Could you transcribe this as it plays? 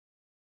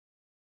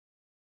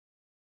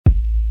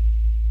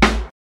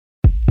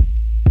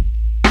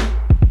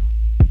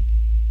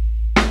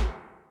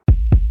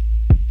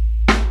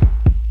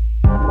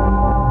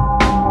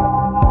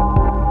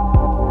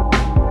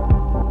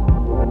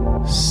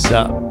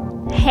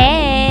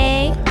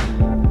Hey!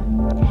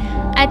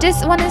 I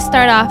just want to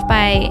start off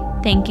by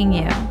thanking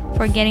you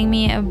for getting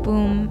me a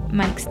boom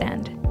mic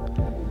stand.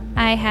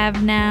 I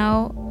have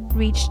now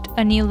reached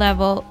a new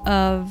level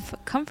of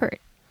comfort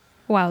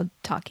while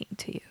talking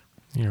to you.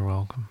 You're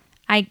welcome.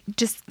 I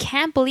just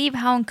can't believe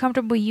how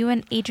uncomfortable you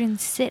and Adrian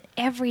sit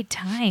every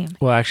time.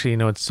 Well, actually, you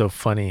know what's so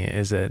funny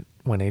is that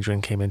when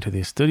Adrian came into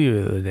the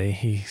studio the other day,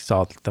 he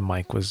saw that the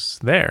mic was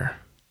there.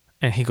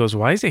 And he goes,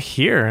 "Why is it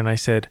here?" And I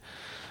said,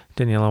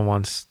 "Daniela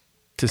wants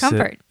to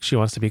Comfort. sit. She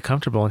wants to be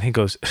comfortable." And he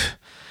goes,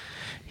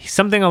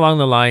 something along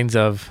the lines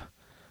of,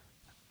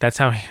 that's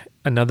how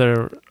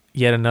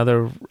yet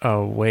another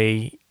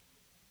way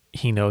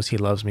he knows he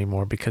loves me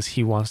more, because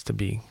he wants to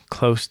be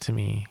close to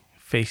me,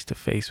 face to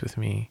face with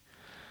me.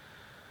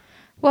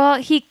 Well,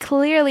 he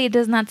clearly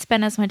does not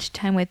spend as much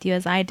time with you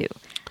as I do.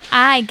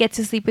 I get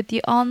to sleep with you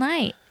all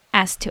night,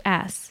 ass to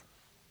ass.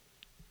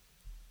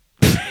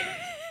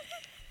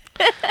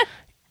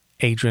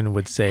 Adrian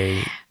would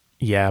say,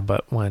 yeah,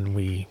 but when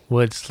we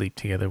would sleep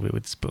together, we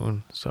would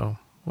spoon. So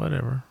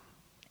whatever.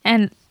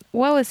 And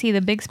what was he,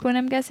 the big spoon,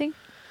 I'm guessing?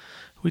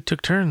 We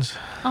took turns.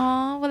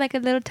 Oh, with like a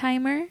little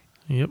timer?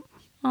 Yep.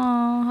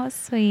 Oh, how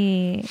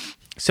sweet.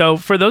 So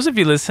for those of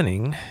you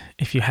listening,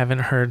 if you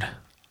haven't heard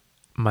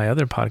my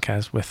other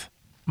podcast with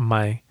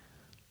my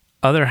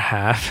other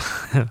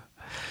half,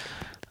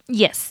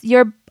 Yes,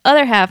 your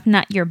other half,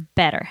 not your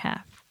better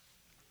half.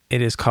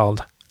 it is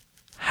called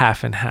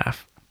Half and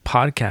Half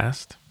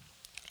Podcast.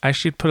 I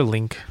should put a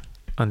link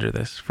under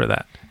this for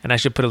that. And I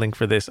should put a link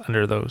for this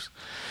under those.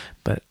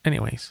 But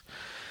anyways.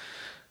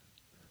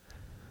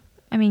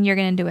 I mean, you're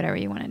going to do whatever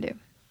you want to do.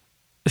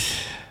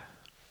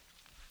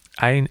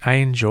 I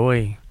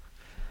enjoy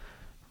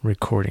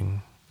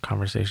recording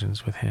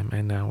conversations with him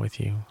and now with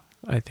you.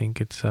 I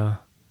think it's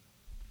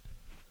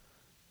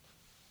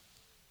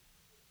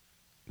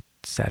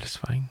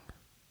satisfying.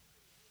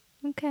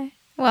 Okay.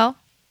 Well,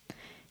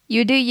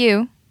 you do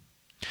you.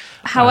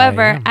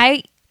 However,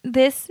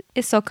 this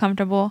is so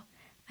comfortable.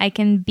 I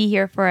can be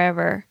here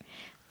forever.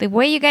 The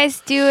way you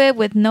guys do it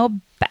with no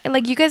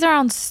like you guys are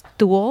on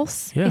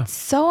stools. Yeah. It's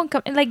so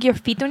uncomfortable. Like your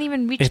feet don't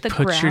even reach the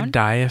ground. It puts your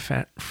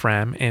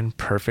diaphragm in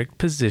perfect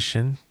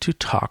position to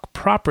talk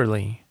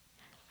properly.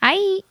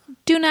 I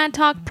do not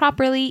talk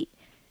properly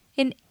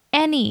in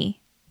any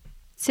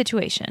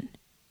situation.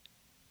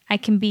 I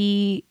can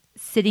be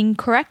sitting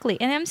correctly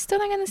and I'm still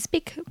not going to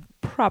speak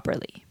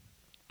properly.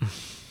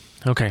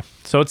 Okay,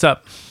 so what's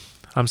up?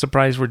 I'm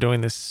surprised we're doing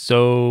this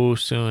so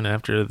soon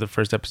after the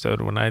first episode,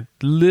 when I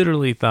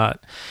literally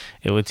thought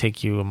it would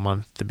take you a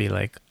month to be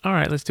like, all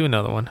right, let's do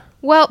another one.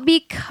 Well,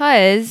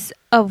 because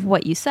of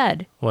what you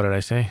said. What did I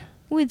say?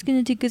 Oh, it's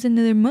going to take us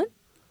another month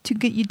to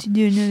get you to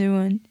do another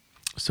one.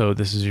 So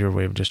this is your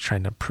way of just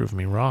trying to prove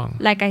me wrong.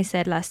 Like I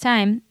said last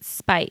time,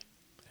 spite.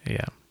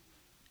 Yeah.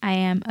 I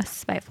am a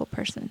spiteful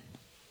person.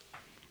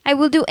 I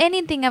will do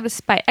anything of a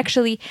spite.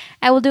 Actually,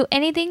 I will do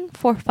anything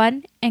for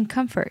fun and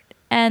comfort.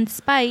 And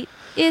spite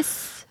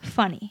is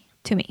funny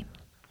to me.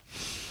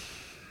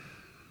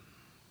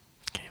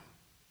 Okay.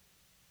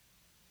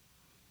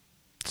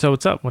 So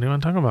what's up? What do you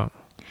want to talk about?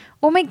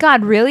 Oh my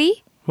God,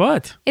 really?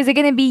 What? Is it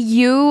going to be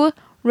you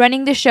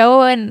running the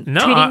show and No,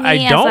 treating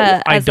me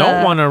I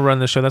don't want to run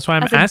the show. That's why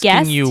I'm asking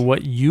guest? you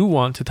what you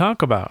want to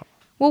talk about.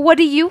 Well, what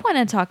do you want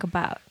to talk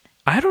about?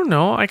 I don't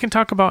know. I can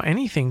talk about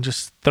anything.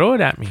 Just throw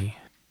it at me.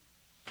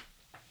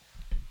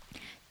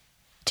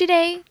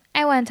 Today,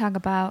 I want to talk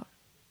about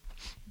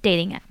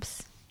dating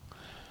apps.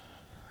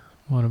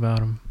 What about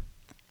them?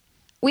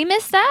 We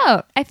missed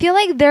out. I feel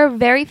like they're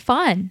very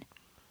fun.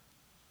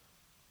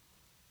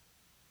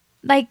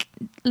 Like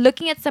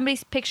looking at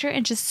somebody's picture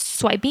and just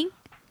swiping.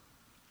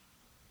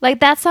 Like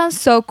that sounds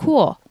so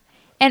cool.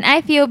 And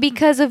I feel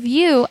because of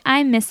you,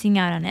 I'm missing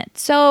out on it.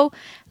 So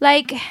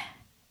like...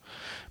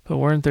 But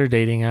weren't there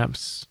dating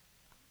apps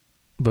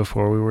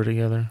before we were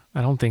together?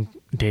 I don't think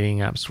dating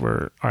apps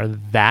are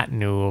that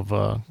new of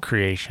a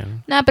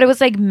creation. No, but it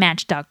was like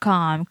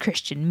Match.com,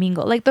 Christian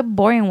Mingle, like the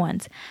boring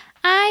ones.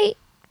 I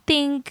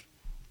think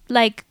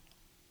like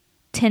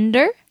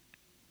Tinder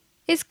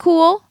is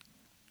cool.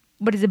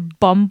 What is it,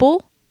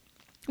 Bumble?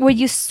 Where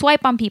you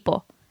swipe on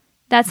people.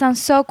 That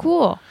sounds so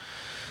cool.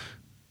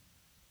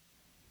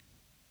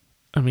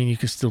 I mean, you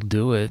could still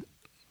do it.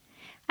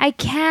 I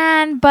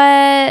can,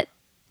 but...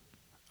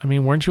 I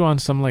mean, weren't you on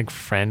some like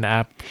friend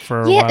app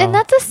for a while? Yeah, and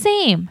that's the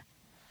same.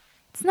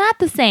 It's not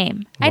the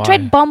same. Why? I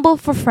tried Bumble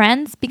for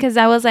friends because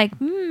I was like,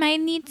 I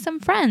need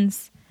some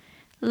friends.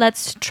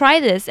 Let's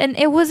try this. And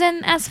it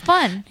wasn't as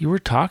fun. You were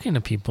talking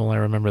to people. I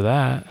remember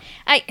that.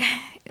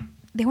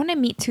 They want to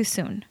meet too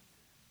soon.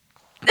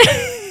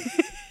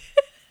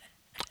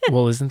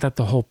 Well, isn't that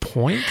the whole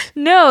point?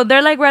 No,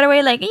 they're like right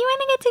away like, you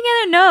want to get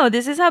together? No,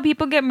 this is how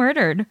people get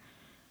murdered.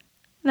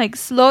 Like,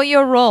 slow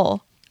your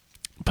roll.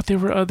 But there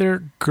were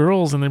other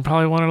girls and they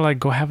probably wanted to like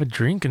go have a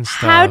drink and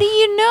stuff. How do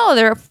you know?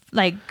 They're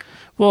like...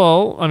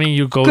 Well, I mean,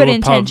 you go good to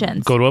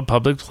intentions. Go to a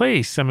public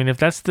place. I mean, if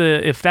that's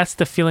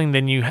the feeling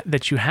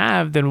that you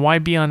have, then why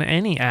be on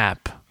any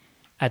app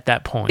at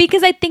that point?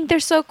 Because I think they're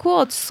so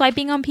cool. It's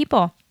swiping on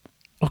people.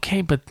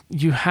 Okay, but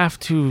you have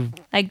to.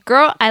 Like,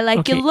 girl, I like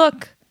Okay. your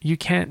look. You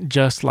can't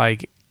just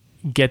like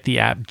get the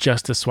app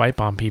just to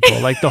swipe on people.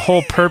 Like the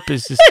whole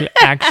purpose is to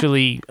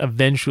actually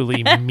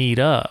eventually meet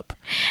up.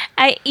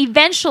 I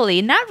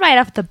eventually, not right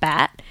off the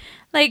bat.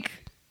 Like,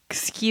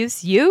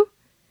 excuse you?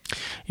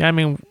 Yeah, I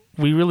mean,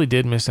 we really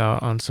did miss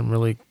out on some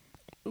really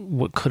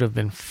what could have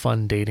been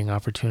fun dating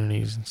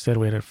opportunities. Instead,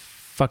 we had to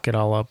fuck it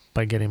all up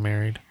by getting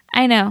married.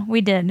 I know,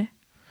 we did.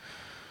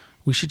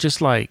 We should just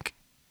like,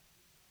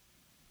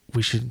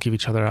 we should give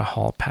each other a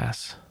hall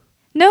pass.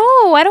 No,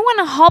 I don't want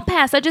a hall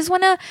pass. I just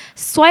want to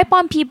swipe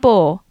on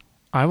people.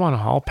 I want a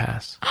hall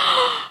pass.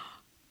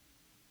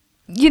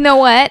 You know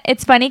what?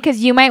 It's funny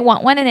because you might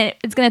want one and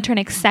it's going to turn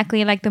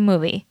exactly like the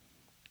movie.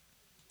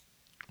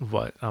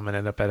 What? I'm going to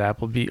end up at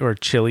Applebee or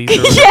Chili's or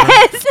whatever?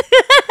 Yes.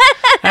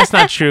 That's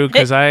not true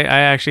because I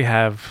actually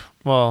have,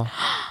 well,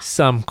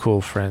 some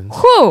cool friends.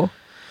 Who?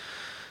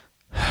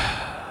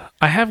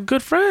 I have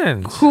good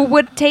friends. Who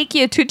would take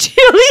you to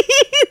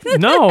Chili's?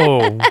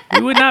 No,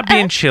 we would not be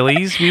in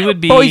Chili's. We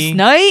would be Boys'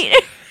 night?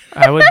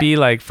 I would be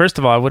like, first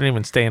of all, I wouldn't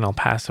even stay in El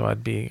Paso.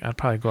 I'd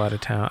probably go out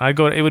of town.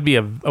 It would be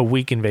a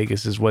week in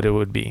Vegas is what it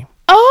would be.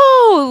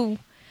 Oh,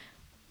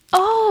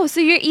 so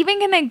you're even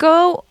going to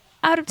go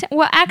out of town?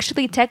 Well,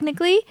 actually,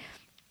 technically,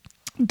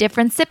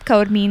 different zip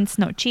code means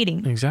no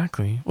cheating.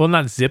 Exactly. Well,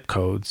 not zip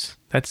codes.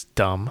 That's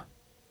dumb.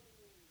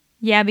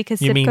 Yeah,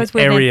 because You zip mean codes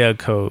area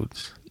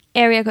codes.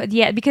 Area code.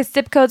 Yeah, because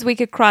zip codes, we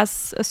could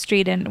cross a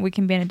street and we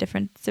can be in a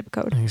different zip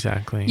code.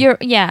 Exactly.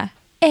 Yeah.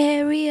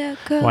 Area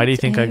code. Why do you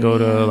think I go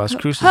to Las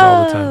Cruces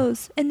all the time?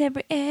 And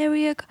every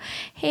area code.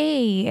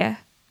 Hey.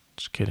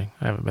 Just kidding.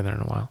 I haven't been there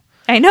in a while.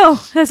 I know.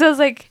 So I was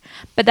like,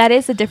 but that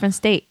is a different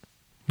state.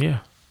 Yeah.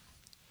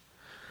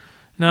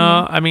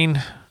 No, I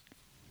mean,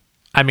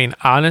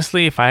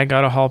 honestly, if I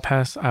got a hall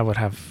pass, I would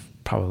have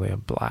probably a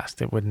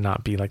blast. It would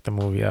not be like the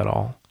movie at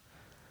all.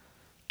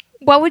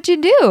 What would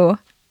you do?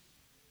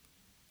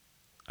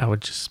 I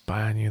would just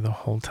spy on you the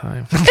whole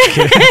time.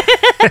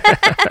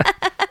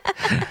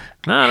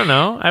 No, I don't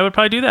know. I would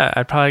probably do that.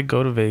 I'd probably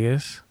go to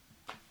Vegas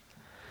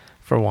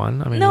for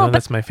one. I mean, No, but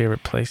that's my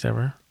favorite place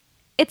ever.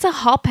 It's a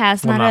hall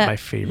pass, Well, not not a my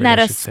favorite, not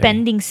I a should say.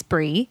 spending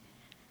spree.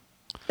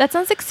 That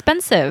sounds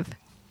expensive.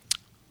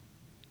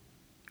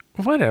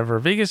 Whatever.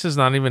 Vegas is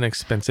not even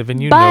expensive,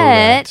 and you know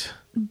that.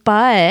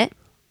 But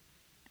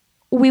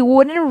we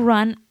wouldn't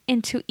run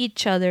into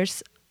each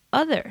other's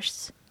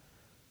others.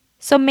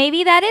 So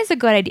maybe that is a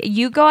good idea.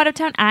 You go out of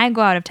town, I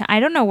go out of town. I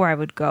don't know where I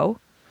would go.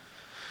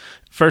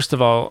 First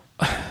of all,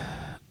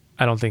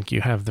 I don't think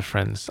you have the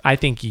friends. I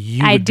think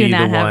you I would do be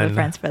not the have one the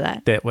friends for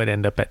that. that would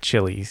end up at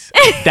Chili's.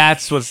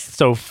 That's what's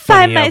so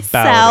funny about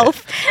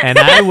myself. it. And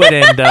I would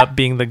end up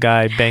being the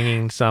guy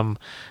banging some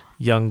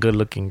young,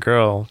 good-looking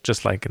girl,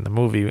 just like in the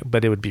movie,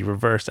 but it would be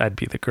reversed. I'd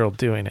be the girl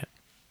doing it.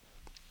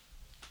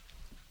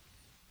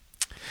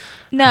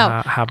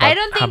 No, how about- I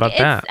don't think how about it's.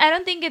 that? I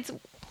don't think it's.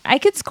 I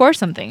could score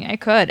something. I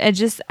could.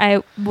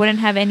 I wouldn't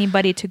have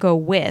anybody to go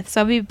with,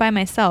 so I'll be by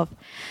myself.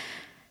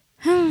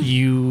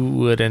 You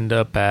would end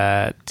up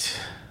at...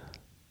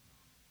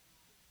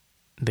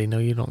 They know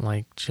you don't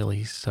like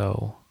Chili's,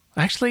 so...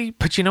 Actually,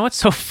 but you know what's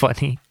so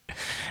funny?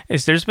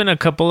 Is there's been a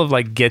couple of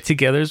like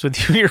get-togethers with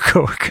you and your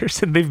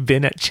coworkers, and they've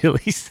been at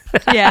Chili's.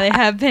 Yeah, they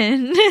have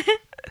been.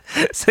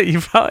 So you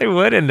probably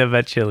would end up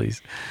at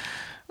Chili's.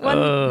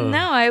 Well,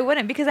 no, I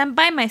wouldn't because I'm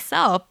by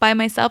myself. By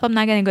myself, I'm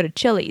not going to go to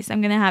Chili's.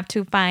 I'm going to have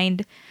to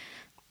find,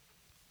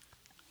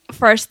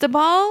 first of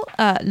all,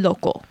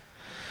 local.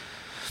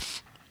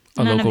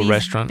 A None local of these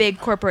restaurant. big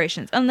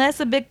corporations. Unless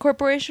a big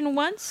corporation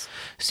wants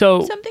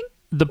So something.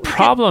 the we can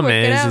problem work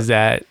it out. is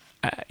that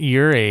at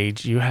your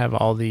age, you have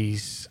a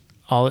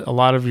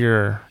lot of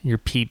your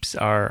peeps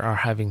are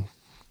having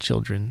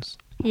children's.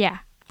 Yeah.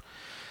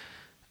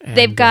 And,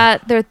 They've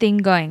got their thing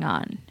going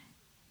on.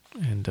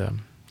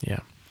 Yeah.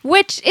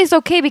 Which is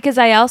okay because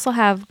I also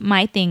have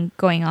my thing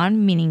going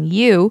on, meaning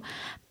you.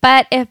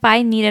 But if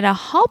I needed a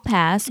hall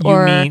pass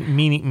or...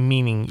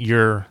 Meaning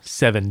your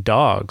 7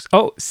 dogs.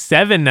 Oh,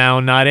 7 now,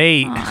 not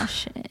 8. Oh,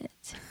 shit.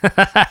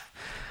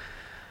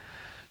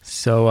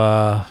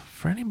 So,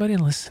 for anybody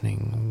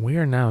listening, we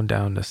are now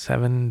down to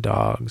 7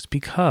 dogs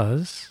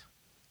because...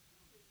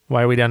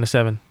 Why are we down to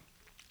 7?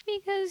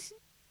 Because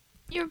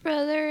your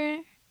brother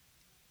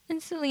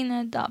and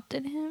Selena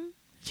adopted him.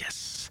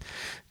 Yes.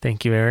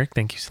 Thank you, Eric.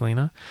 Thank you,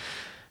 Selena.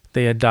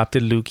 They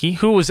adopted Lukey,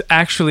 who was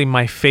actually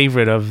my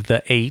favorite of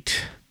the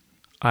 8.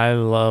 I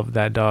love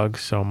that dog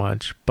so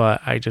much,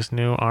 but I just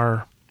knew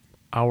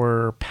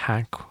our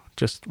pack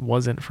just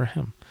wasn't for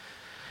him.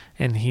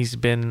 And he's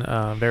been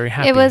very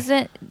happy. It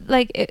wasn't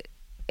like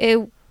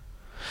it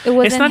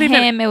wasn't not him,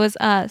 even- it was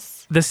us.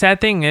 The sad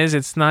thing is,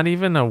 it's not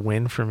even a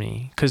win for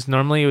me, because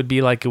normally it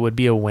would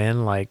be a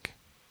win, like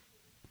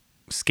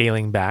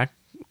scaling back.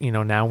 You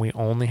know, now we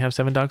only have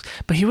 7 dogs,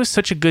 but he was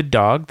such a good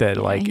dog that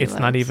he it's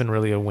not was. even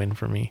really a win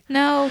for me.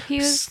 No, he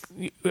was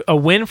A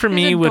win for he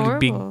me was would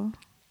be adorable.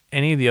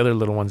 any of the other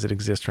little ones that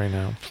exist right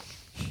now.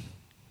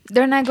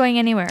 They're not going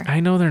anywhere.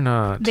 I know they're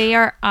not. They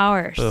are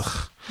ours.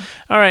 Ugh.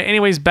 All right.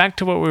 Anyways, back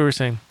to what we were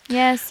saying.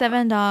 Yes,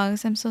 7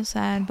 dogs. I'm so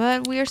sad.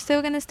 But we are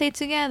still going to stay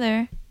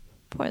together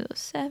for those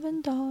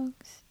 7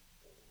 dogs.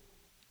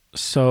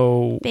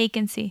 So.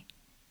 Vacancy.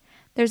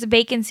 There's a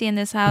vacancy in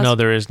this house. No,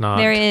 there is not.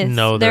 There is.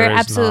 No, there is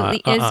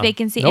absolutely not. is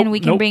vacancy, and we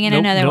can bring in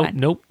another one.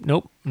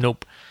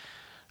 Nope.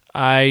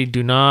 I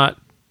do not.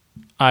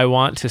 I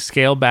want to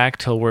scale back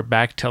till we're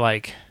back to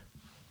like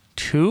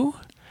 2.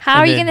 How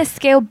are you going to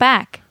scale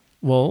back?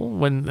 Well,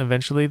 when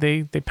eventually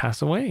they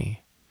pass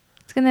away.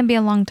 It's going to be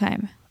a long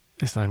time.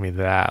 It's not going to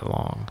be that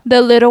long.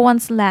 The little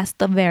ones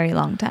last a very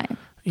long time.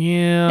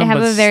 Yeah, they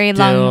have a very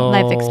long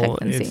life still,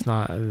 expectancy. It's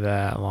not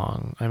that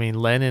long. I mean,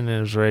 Lennon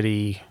is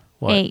already,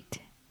 what? 8.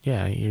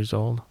 Yeah, 8 years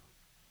old.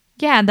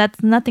 Yeah,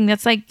 that's nothing.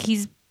 That's like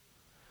he's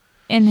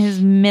in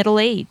his middle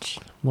age.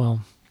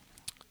 Well,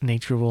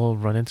 nature will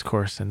run its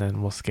course, and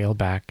then we'll scale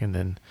back, and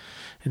then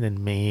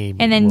maybe.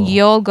 And then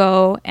you'll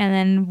go, and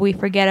then we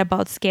forget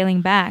about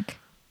scaling back.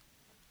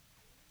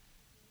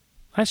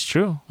 That's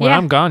true. When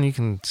I'm gone, you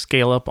can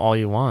scale up all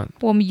you want.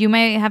 Well, you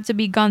might have to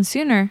be gone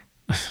sooner.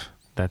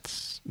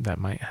 That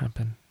might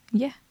happen.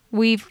 Yeah,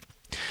 we've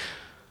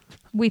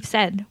made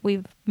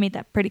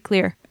that pretty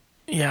clear.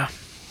 Yeah.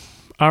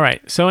 All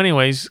right. So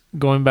anyways,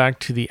 going back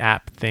to the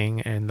app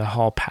thing and the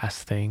hall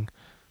pass thing.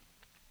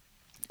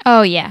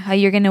 Oh, yeah. How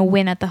you're going to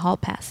win at the hall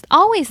pass.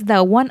 Always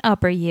the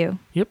one-upper you.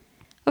 Yep.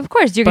 Of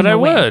course you're going to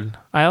win. But I would.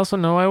 I also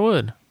know I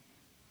would.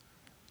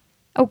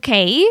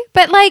 Okay.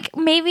 But like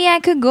maybe I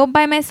could go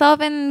by myself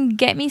and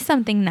get me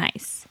something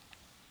nice.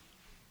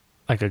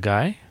 Like a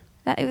guy?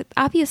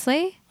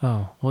 Obviously.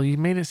 Oh. Well, you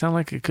made it sound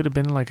like it could have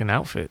been like an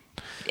outfit.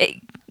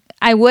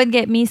 I would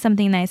get me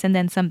something nice and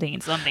then something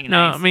nice. No,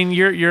 I mean,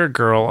 you're a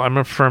girl. I'm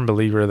a firm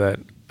believer that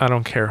I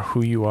don't care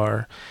who you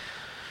are.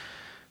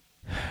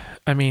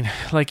 I mean,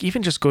 like,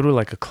 even just go to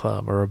like a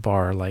club or a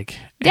bar. Like,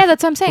 yeah,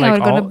 that's what I'm saying. Like I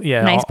would go to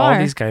a nice bar. All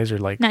these guys are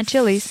like not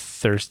Chili's.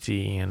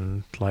 Thirsty,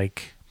 and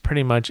like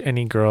pretty much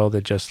any girl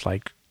that just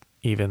like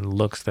even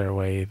looks their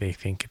way, they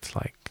think it's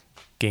like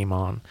game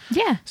on.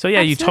 Yeah. So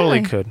yeah, absolutely. You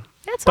totally could.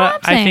 That's what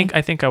I'm saying.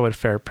 I think I would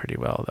fare pretty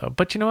well though.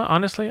 But you know what?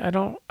 Honestly, I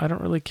don't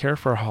really care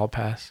for a hall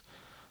pass.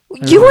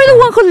 You were the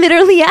one who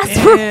literally asked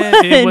for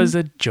one. It was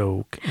a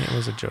joke. It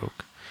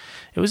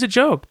was a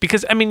joke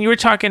because, I mean, you were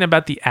talking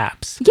about the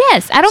apps.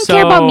 Yes, I don't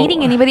care about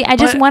meeting anybody. I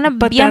just want to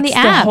be on the apps.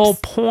 But that's the whole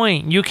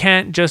point. You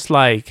can't just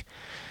like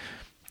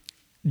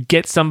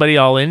get somebody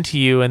all into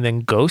you and then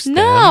ghost them.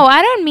 No,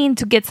 I don't mean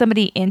to get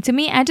somebody into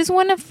me. I just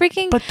want to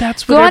freaking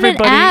go on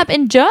an app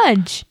and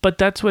judge. But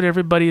that's what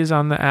everybody is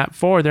on the app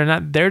for. They're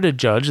not there to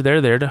judge.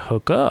 They're there to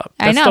hook up.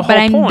 That's I know, but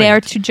I'm there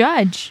to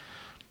judge.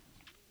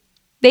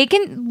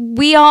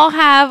 We all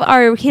have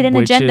our hidden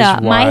agenda.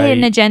 My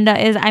hidden agenda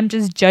is I'm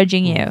just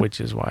judging you. Which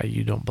is why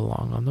you don't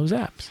belong on those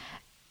apps.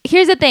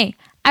 Here's the thing.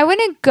 I want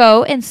to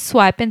go and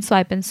swipe and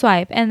swipe and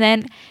swipe and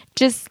then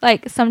just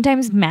like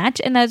sometimes match,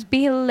 and that'd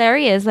be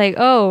hilarious. Like,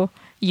 oh,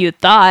 you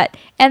thought.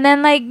 And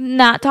then like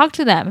not talk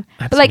to them.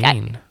 That's but like,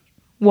 mean.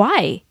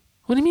 Why?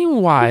 What do you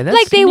mean why? That's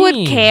like they mean.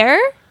 would care?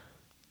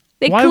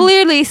 They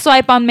clearly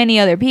swipe on many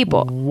other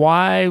people.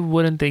 Why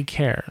wouldn't they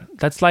care?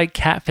 That's like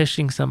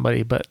catfishing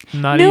somebody, but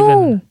not even.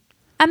 No,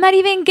 I'm not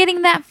even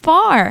getting that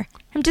far.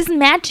 I'm just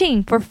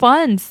matching for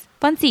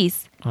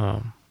funsies.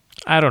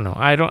 I don't know.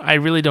 I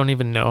really don't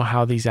even know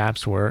how these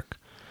apps work,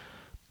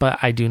 but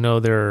I do know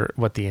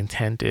what the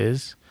intent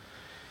is.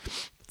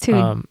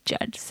 To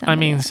judge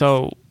somebody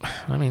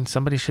else.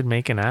 Somebody should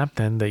make an app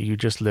then that you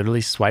just literally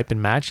swipe and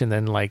match, and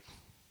then like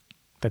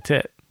that's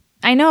it.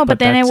 I know, but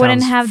then I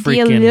wouldn't have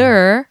the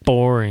allure.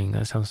 Boring.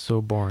 That sounds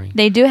so boring.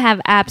 They do have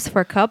apps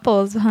for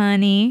couples,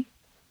 honey.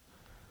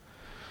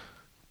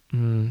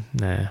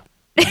 Nah.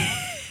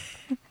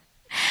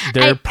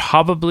 They're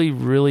probably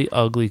really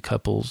ugly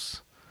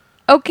couples.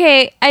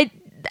 Okay,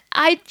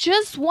 I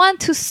just want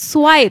to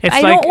swipe.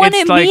 I don't want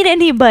to meet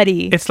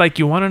anybody. It's like,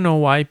 you want to know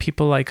why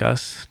people like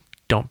us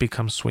don't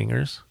become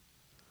swingers?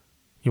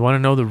 You want to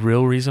know the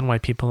real reason why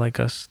people like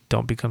us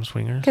don't become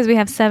swingers? Because we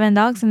have 7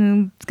 dogs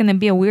and it's going to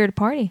be a weird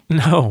party.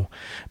 No,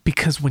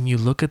 because when you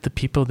look at the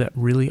people that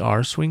really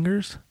are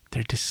swingers,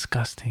 they're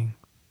disgusting.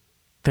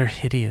 They're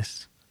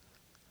hideous.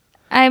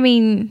 I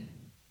mean,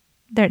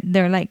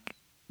 they're like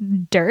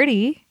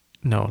dirty.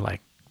 No,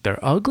 like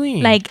they're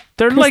ugly. Like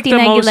they're Christina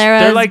like the most.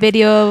 Aguilera's They're like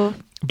video.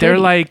 They're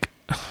like,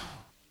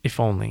 if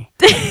only.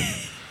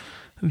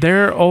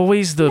 They're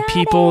always the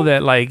people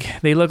that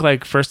like, they look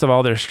like, first of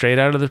all, they're straight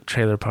out of the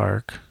trailer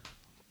park.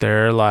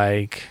 They're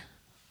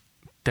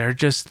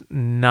just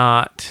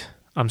not,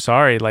 I'm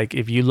sorry. Like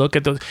if you look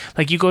at those,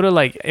 like you go to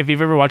like, if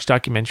you've ever watched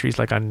documentaries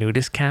like on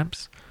nudist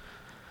camps.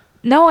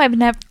 No, I've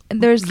never,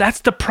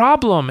 that's the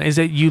problem is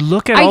that you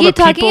look at all the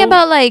people. Are you talking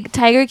about like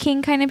Tiger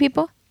King kind of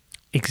people?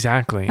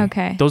 Exactly.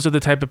 Okay. Those are the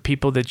type of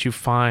people that you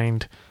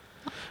find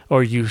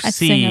or you at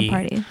see. Swinger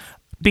parties.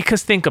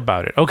 Because think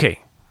about it.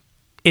 Okay.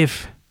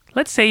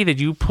 Let's say that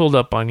you pulled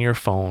up on your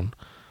phone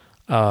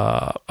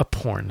a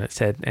porn that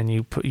said, and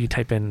you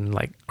type in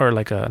like, or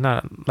like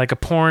a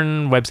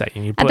porn website,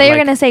 and you put, I thought you were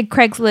gonna say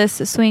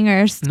Craigslist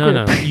swingers.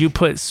 No, you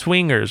put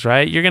swingers,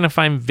 right? You're gonna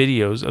find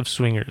videos of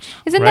swingers.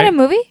 Isn't that a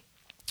movie?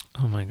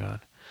 Oh my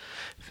God.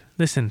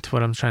 Listen to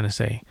what I'm trying to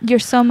say. You're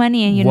so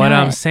money and you What know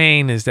I'm it.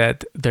 saying is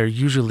that they're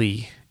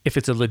usually, if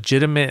it's a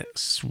legitimate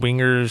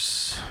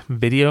swingers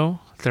video,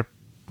 they're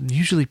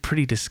usually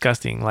pretty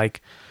disgusting.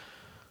 Like,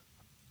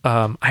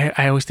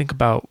 I always think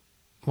about,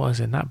 what was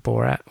it? Not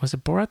Borat. Was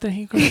it Borat that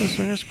he goes to a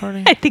swingers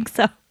party? I think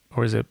so.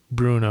 Or is it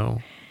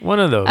Bruno? One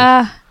of those.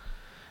 Uh,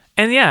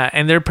 And yeah,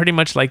 and they're pretty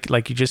much like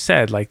you just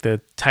said, like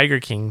the Tiger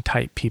King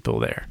type people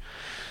there.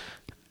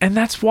 And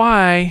that's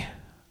why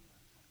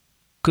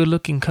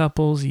good-looking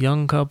couples,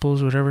 young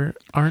couples, whatever,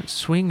 aren't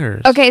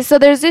swingers. okay, so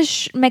there's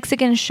this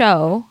Mexican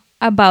show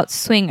about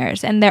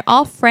swingers, and they're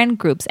all friend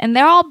groups, and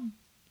they're all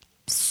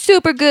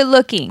super good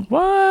looking.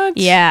 What?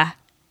 Yeah.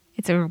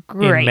 It's a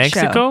great In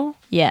Mexico? show.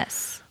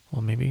 Yes.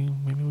 Well, maybe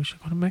we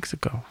should go to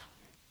Mexico.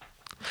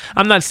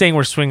 I'm not saying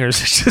we're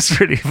swingers. It's just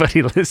for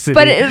anybody listening.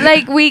 But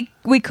like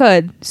we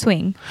could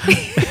swing.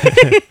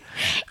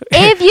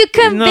 If you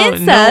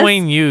convince us.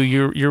 Knowing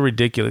you're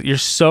ridiculous. You're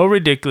so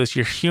ridiculous.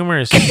 Your humor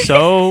is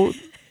so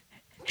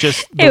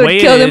just the It way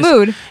would kill it the is.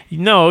 mood.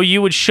 No,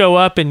 you would show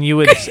up and you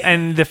would,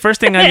 and the first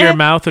thing out of your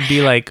mouth would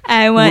be like,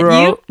 I want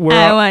you,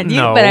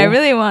 but I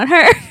really want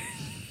her.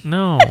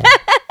 No,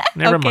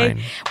 never Okay. mind.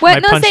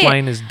 What? My No, say it.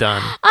 punchline is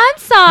done. I'm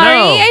sorry.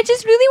 No. I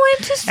just really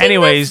wanted to sing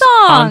Anyways, the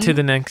song. on to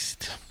the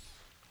next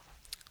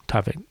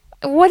topic.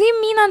 What do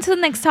you mean on to the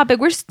next topic?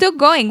 We're still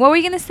going. What were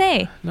you going to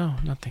say? No,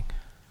 nothing.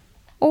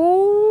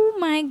 Oh,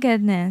 my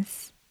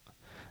goodness.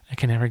 I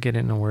can never get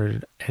in a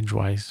word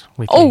edgewise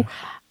with Oh, you.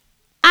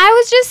 I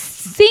was just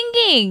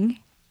singing.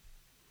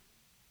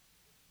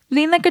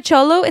 Lean Like a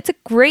Cholo. It's a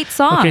great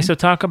song. Okay, so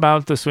talk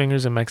about the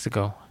swingers in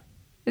Mexico.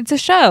 It's a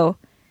show.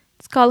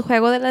 It's called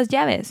Juego de las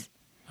Llaves.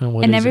 And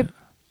what And is every- it?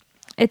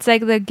 It's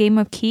like the game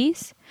of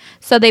keys.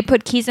 So they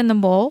put keys in the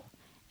bowl,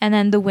 and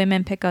then the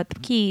women pick out the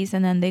keys,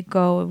 and then they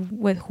go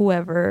with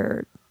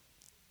whoever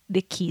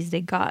the keys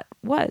they got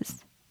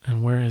was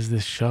And where is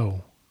this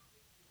show?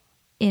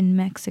 in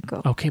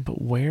Mexico. Okay,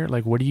 but where?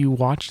 Like, where do you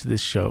watch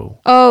this show?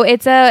 Oh,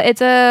 it's a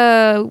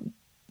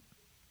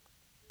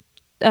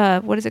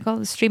what is it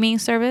called? The streaming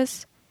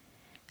service.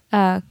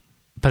 But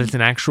it's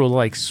an actual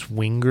like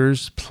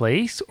swingers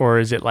place, or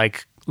is it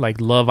like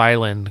Love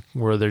Island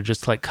where they're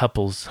just like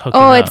couples hooking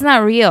Oh, up? it's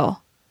not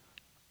real.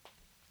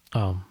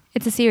 It's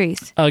It's a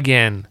series.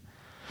 again.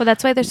 Well,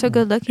 that's why they're so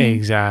good looking.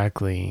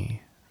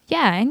 Exactly.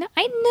 Yeah, I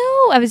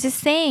know. I was just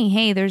saying,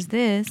 hey, there's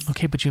this.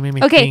 Okay, but you made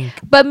me Okay, think.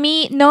 but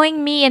me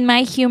knowing me and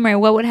my humor,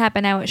 what would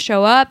happen? I would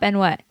show up and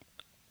what?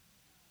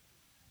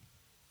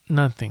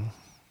 Nothing.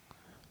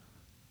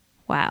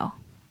 Wow.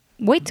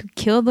 Way to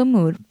kill the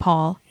mood,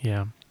 Paul.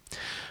 Yeah.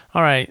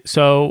 All right.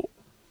 So,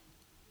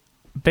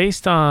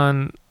 based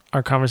on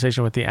our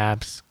conversation with the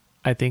apps,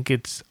 I think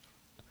it's.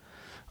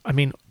 I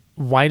mean,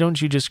 why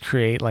don't you just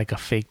create like a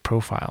fake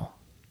profile?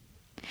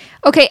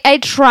 Okay, I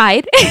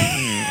tried.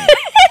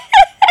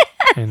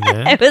 And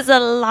then, It was a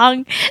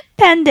long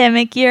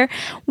pandemic year.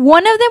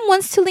 One of them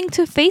wants to link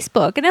to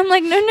Facebook, and I'm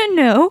like,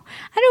 no.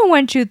 I don't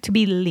want you to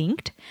be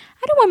linked.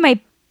 I don't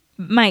want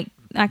my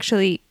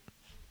actually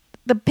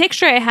the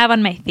picture I have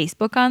on my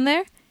Facebook on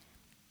there.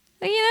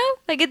 You know,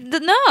 like it.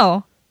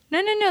 No.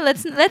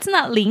 Let's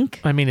not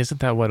link. I mean, isn't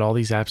that what all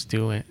these apps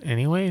do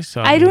anyway?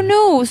 So I don't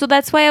know. So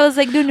that's why I was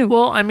like, no.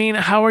 Well, I mean,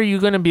 how are you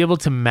going to be able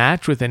to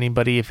match with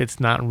anybody if it's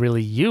not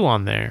really you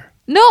on there?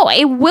 No,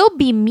 it will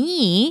be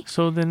me,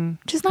 So then,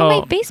 just not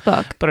my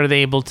Facebook. But are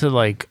they able to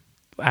like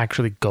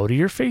actually go to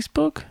your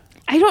Facebook?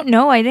 I don't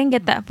know. I didn't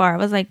get that far. I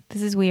was like,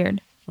 this is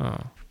weird. Oh,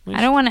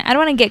 I don't want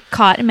to get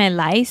caught in my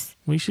lies.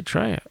 we should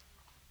try it.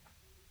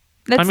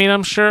 Let's, I mean,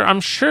 I'm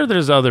sure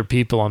there's other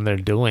people on there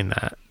doing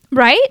that,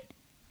 right?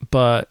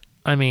 but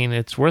I mean,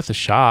 it's worth a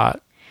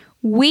shot.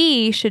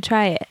 We should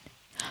try it.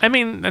 I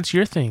mean, that's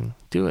your thing.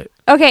 Do it.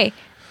 Okay,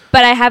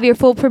 but I have your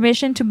full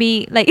permission to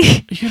be like.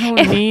 You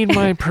don't need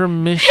my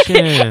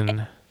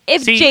permission.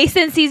 If See-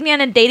 Jason sees me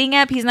on a dating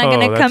app, he's not Oh,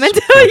 gonna come and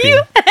that's tell creepy.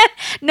 you.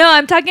 No,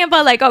 I'm talking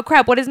about like, oh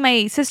crap, what is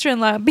my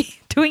sister-in-law be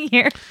doing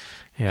here?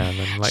 Yeah, and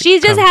then, like,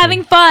 She's just come to-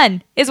 having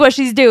fun, is what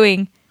she's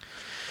doing.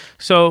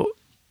 So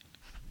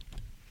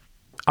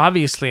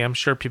obviously, I'm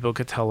sure people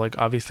could tell. Like,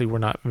 obviously, we're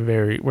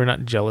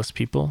not jealous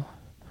people.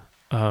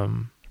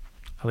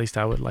 At least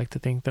I would like to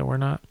think that we're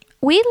not.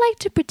 We like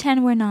to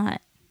pretend we're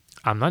not.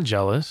 I'm not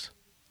jealous.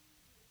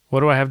 What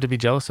do I have to be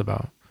jealous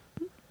about?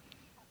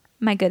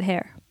 My good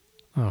hair,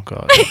 Oh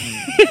God.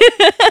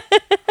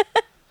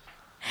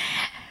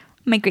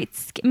 my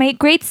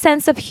great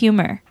sense of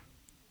humor.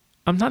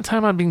 I'm not talking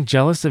about being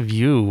jealous of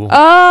you.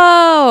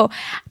 Oh,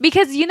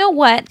 because you know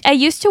what? I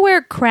used to wear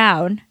a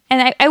crown,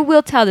 and I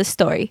will tell this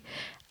story.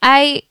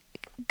 I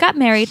got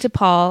married to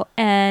Paul,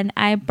 and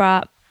I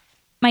brought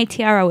my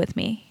tiara with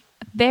me.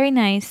 A very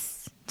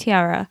nice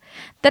tiara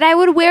that I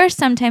would wear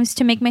sometimes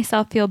to make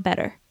myself feel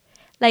better.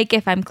 Like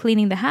if I'm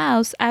cleaning the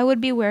house, I would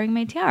be wearing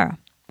my tiara.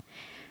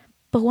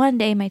 But one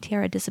day my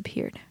tiara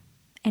disappeared.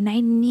 And I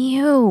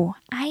knew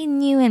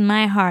in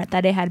my heart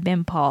that it had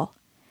been Paul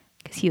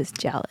because he was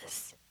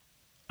jealous.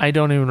 I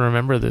don't even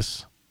remember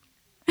this.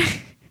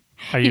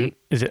 Are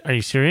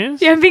you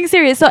serious? Yeah, I'm being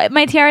serious. So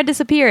my tiara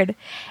disappeared,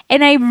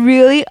 and I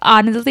really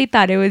honestly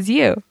thought it was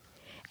you.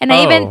 And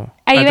I even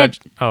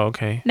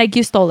okay. Like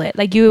you stole it,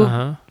 like you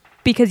Uh-huh.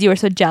 because you were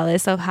so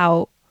jealous of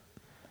how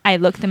I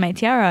looked in my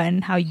tiara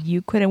and how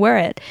you couldn't wear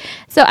it.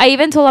 So I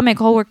even told all my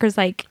coworkers,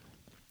 like,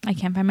 I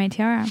can't find my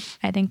tiara.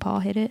 I think Paul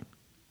hid it.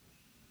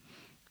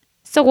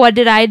 So what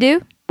did I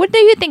do? What do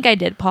you think I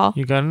did, Paul?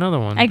 You got another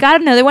one. I got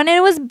another one, and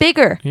it was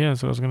bigger. Yeah,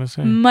 that's what I was gonna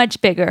say.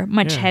 Much bigger,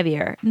 much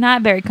heavier.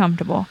 Not very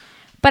comfortable.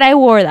 But I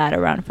wore that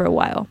around for a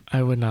while.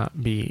 I would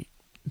not be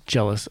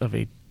jealous of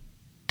a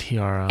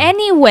tiara.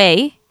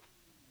 Anyway,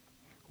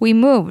 we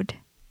moved.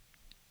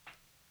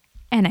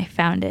 And I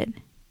found it.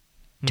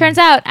 Turns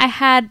out I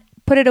had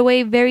put it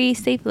away very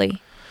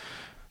safely.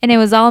 And it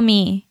was all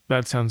me.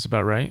 That sounds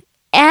about right.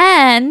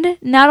 And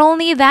not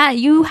only that,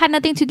 you had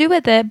nothing to do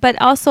with it, but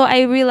also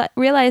I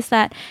realized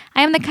that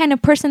I am the kind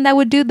of person that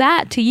would do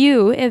that to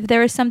you if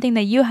there was something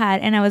that you had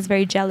and I was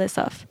very jealous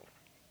of.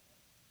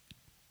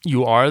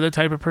 You are the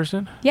type of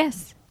person?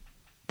 Yes.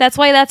 That's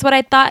what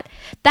I thought.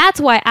 That's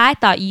why I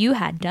thought you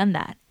had done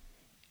that.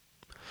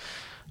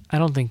 I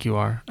don't think you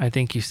are. I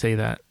think you say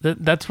that.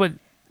 That's what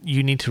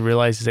you need to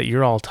realize is that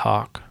you're all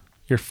talk.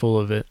 You're full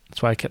of it.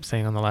 That's why I kept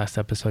saying on the last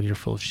episode, you're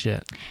full of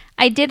shit.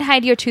 I did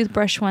hide your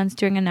toothbrush once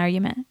during an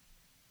argument.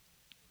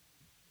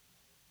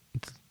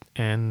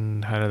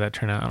 And how did that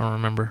turn out? I don't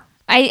remember.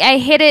 I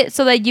hid it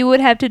so that you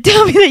would have to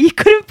tell me that you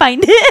couldn't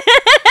find it.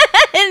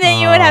 And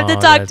then you would have to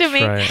talk to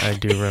me. Right. I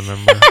do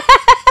remember.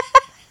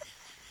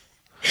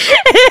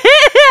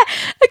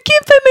 I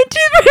can't find my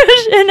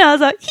toothbrush. And I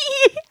was like,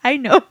 I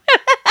know.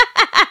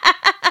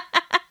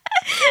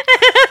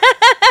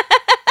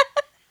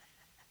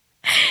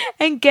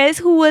 And guess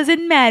who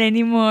wasn't mad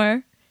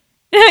anymore?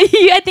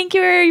 I think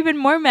you were even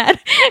more mad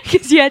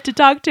because you had to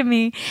talk to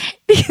me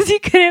because you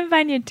couldn't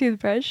find your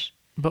toothbrush.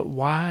 But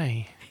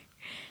why?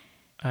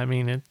 I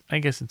mean, I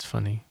guess it's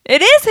funny.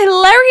 It is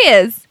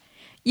hilarious.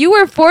 You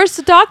were forced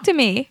to talk to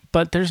me.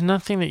 But there's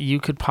nothing that you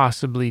could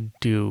possibly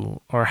do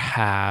or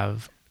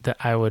have that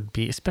I would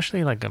be,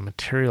 especially like a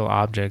material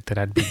object that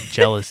I'd be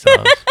jealous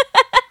of.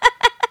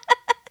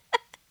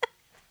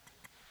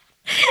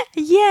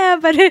 Yeah,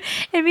 but it'd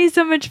be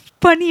so much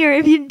funnier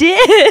if you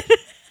did.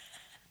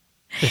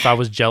 If I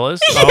was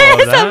jealous?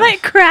 Yes, of my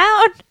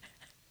crown.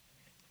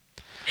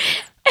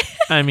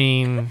 I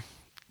mean,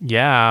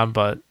 yeah,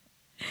 but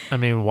I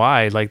mean,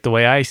 why? Like the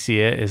way I see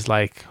it is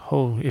like,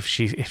 oh, if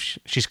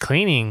she's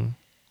cleaning,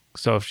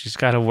 so if she's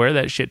got to wear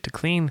that shit to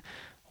clean,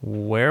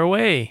 wear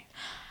away.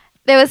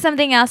 There was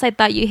something else I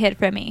thought you hid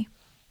from me.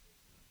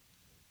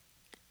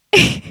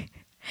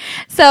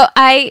 So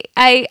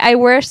I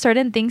wear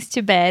certain things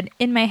to bed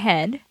on my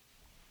head,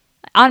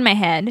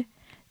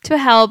 to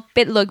help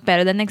it look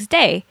better the next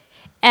day.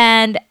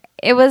 And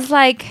it was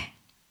like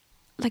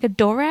a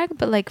door rag,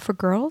 but like for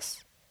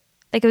girls.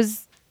 Like it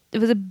was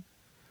a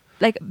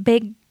like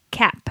big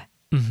cap.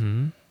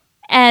 Mm-hmm.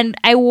 And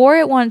I wore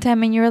it one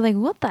time and you were like,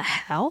 what the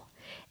hell?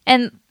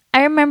 And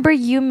I remember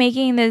you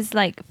making this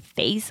like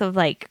face of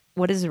like,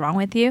 what is wrong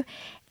with you?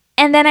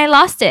 And then I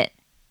lost it.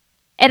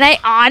 And I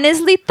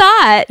honestly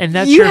thought and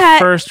that's your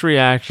first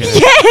reaction.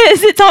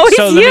 Yes, it's always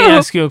so you. So let me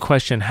ask you a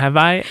question. Have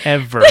I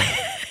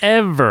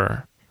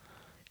ever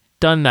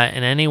done that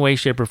in any way,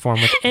 shape, or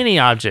form with any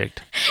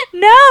object?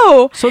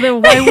 No. So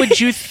then why would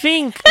you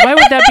think? Why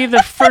would that be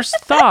the first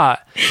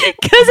thought?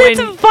 Because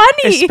it's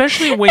funny.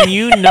 Especially when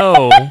you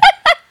know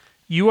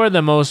you are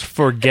the most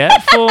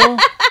forgetful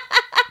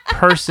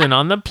person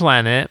on the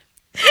planet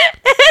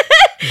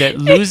that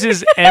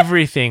loses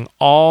everything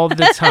all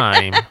the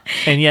time,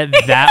 and yet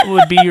that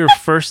would be your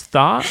first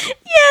thought?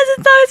 Yes,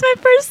 it's always my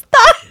first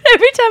thought.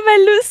 Every time I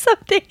lose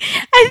something,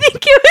 I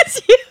think it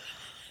was you.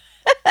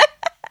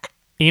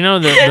 You know,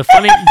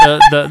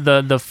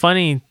 the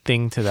funny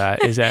thing to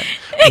that is that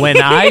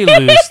when I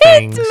lose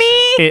things,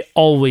 it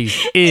always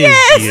is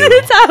you.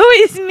 It's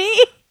always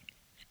me.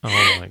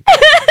 Oh my God.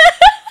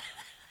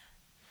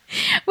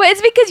 Well,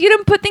 it's because you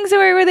don't put things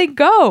where they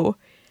go.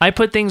 I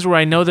put things where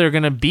I know they're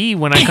going to be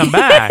when I come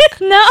back.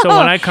 No. So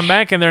when I come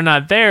back and they're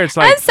not there, it's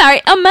like... I'm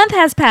sorry, a month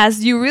has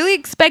passed. You really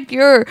expect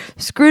your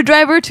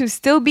screwdriver to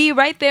still be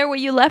right there where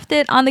you left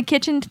it on the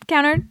kitchen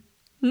counter?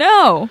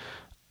 No.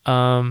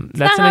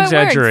 That's an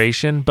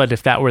exaggeration, but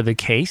if that were the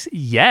case,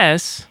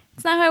 yes.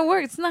 It's not how it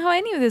works. It's not how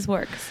any of this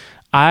works.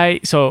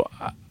 So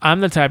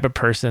I'm the type of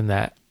person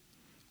that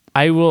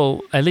I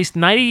will, at least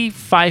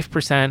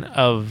 95%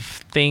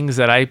 of things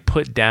that I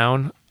put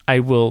down, I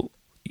will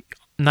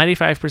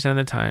 95% of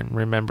the time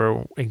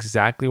remember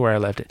exactly where I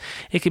left it.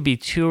 It could be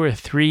 2 or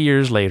 3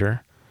 years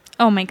later.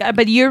 Oh my God,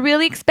 but you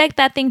really expect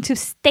that thing to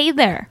stay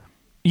there?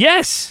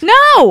 Yes.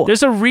 No.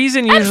 There's a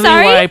reason usually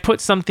why I put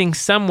something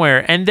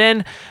somewhere.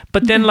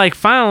 But then like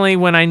finally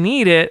when I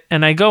need it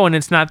and I go and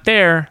it's not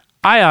there,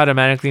 I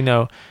automatically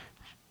know.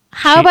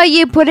 How about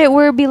you put it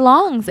where it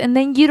belongs and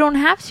then you don't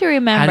have to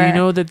remember? How do you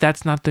know that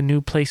that's not the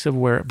new place of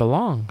where it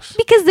belongs?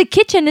 Because the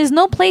kitchen is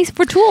no place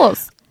for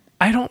tools.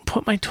 I don't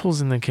put my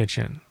tools in the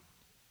kitchen.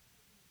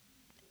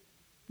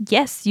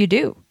 Yes, you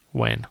do.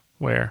 When?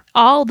 Where?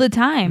 All the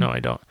time. No,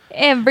 I don't.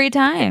 Every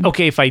time.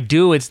 Okay, if I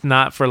do, it's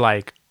not for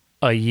like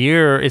a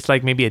year. It's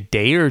like maybe a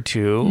day or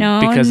two.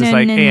 No, because it's no,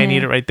 like, no, hey, I no.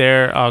 need it right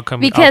there. I'll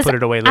Because I'll put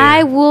it away later.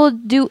 I will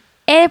do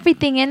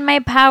everything in my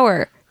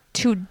power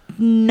to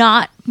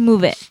not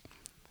move it.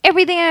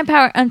 Everything in my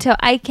power until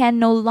I can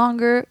no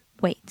longer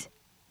wait.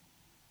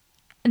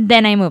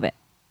 Then I move it.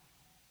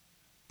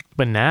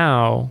 But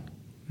now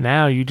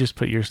you just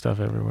put your stuff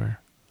everywhere.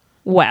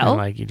 Well, And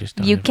like you just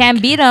don't you even can't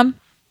care. beat them.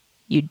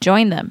 You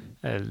join them.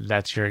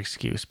 That's your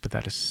excuse, but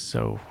that is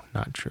so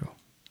not true.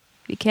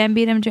 You can't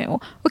beat them.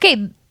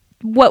 Okay,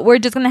 what? We're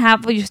just gonna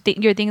have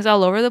your things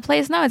all over the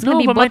place now. It's gonna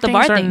be but both my of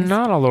our things are things.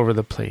 not all over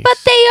the place. But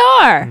they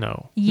are.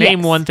 No. Yes.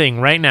 Name one thing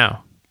right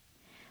now.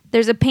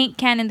 There's a paint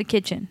can in the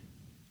kitchen.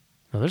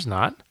 No, there's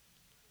not.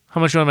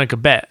 How much do you want to make a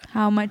bet?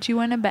 How much you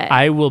want to bet?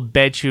 I will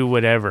bet you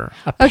whatever.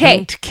 A Okay.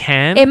 paint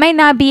can? It might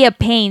not be a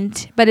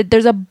paint, but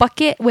there's a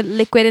bucket with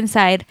liquid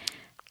inside.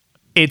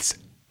 It's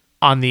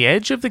on the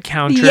edge of the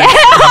counter. Yeah,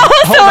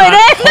 so it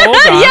is. Hold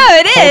on. Yeah,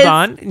 it is. Hold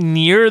on.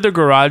 Near the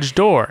garage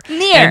door.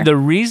 Near. And the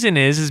reason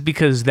is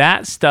because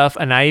that stuff,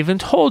 and I even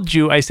told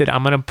you, I said,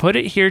 I'm going to put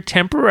it here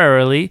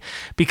temporarily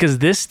because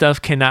this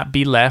stuff cannot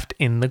be left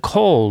in the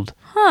cold.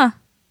 Huh.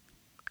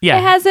 Yeah.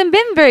 It hasn't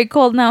been very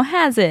cold now,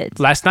 has it?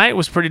 Last night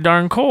was pretty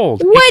darn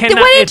cold. What? Why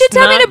didn't you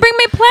tell me to bring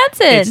my plants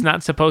in? It's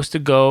not supposed to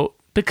go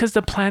because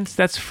the plants,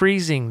 that's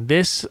freezing.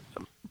 This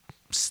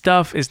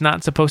stuff is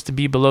not supposed to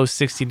be below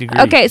 60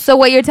 degrees. Okay, so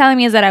what you're telling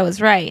me is that I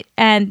was right,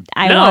 and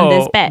I won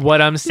this bet.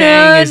 What I'm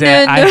saying is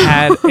that I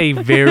had a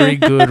very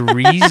good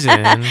reason.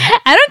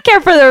 I don't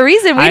care for the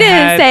reason. We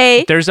didn't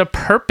say. There's a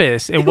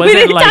purpose. It We wasn't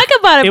didn't like talk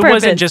about a it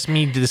wasn't purpose. just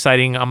me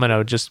deciding I'm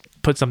gonna just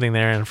put something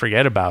there and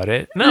forget about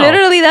it. No,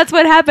 Literally, that's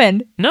what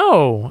happened.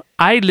 no.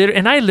 I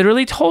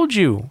literally told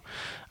you.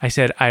 I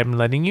said I'm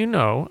letting you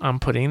know I'm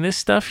putting this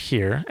stuff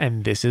here,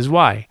 and this is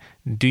why.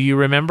 Do you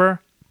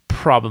remember?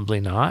 Probably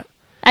not.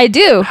 I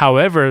do.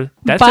 However,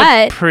 that's a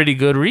But- pretty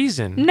good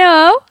reason.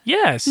 No.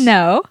 Yes.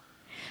 No.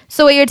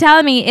 So what you're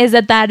telling me is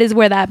that is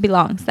where that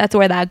belongs. That's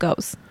where that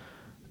goes.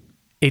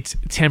 It's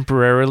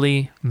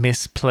temporarily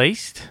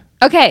misplaced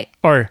Okay.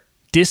 or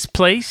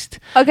displaced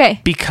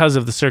Okay. because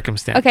of the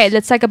circumstance. Okay.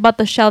 Let's talk about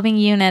the shelving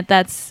unit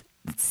that's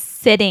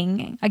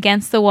sitting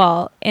against the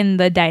wall in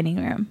the dining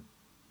room.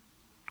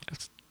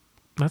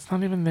 That's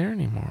not even there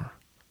anymore.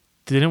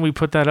 Didn't we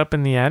put that up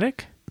in the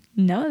attic?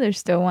 No, there's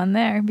still one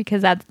there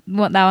because that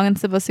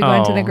one's supposed to go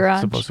into the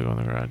garage. Supposed to go in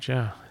the garage,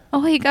 yeah.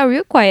 Oh, you got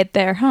real quiet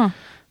there, huh?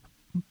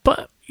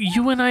 But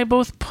you and I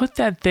both put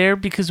that there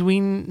because we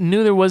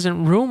knew there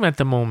wasn't room at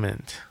the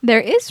moment.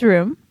 There is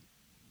room.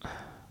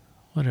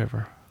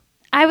 Whatever.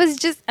 I was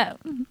just...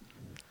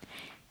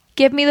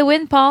 give me the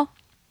win, Paul.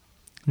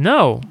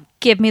 No.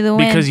 Give me the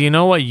win. Because you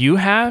know what you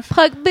have?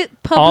 Publicly.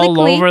 All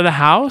over the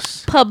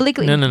house?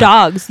 Publicly. No.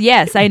 Dogs.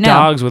 Yes, I know.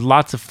 Dogs with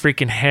lots of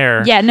freaking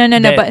hair. Yeah, no,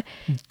 that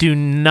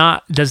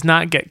but... does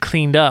not get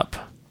cleaned up.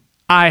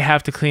 I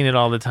have to clean it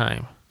all the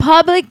time.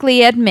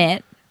 Publicly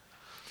admit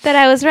that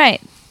I was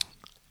right.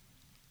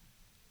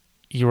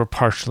 You were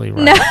partially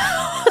right.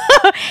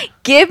 No.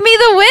 Give me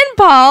the win,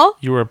 Paul.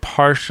 You were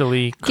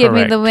partially correct. Give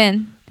me the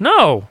win.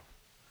 No.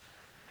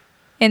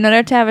 In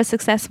order to have a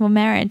successful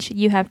marriage,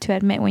 you have to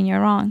admit when you're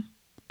wrong.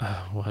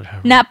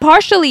 Whatever. Not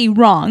partially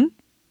wrong.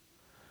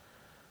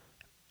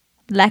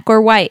 Black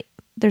or white.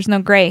 There's no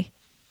gray.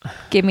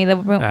 Give me the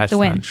That's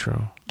win. not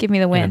true. Give me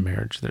the In a win.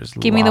 marriage, there's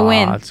Give me the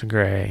win. lots of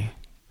gray.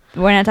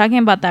 We're not talking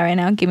about that right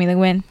now. Give me the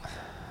win.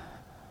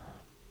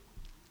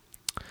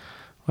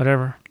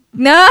 Whatever.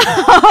 No,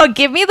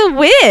 give me the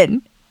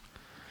win.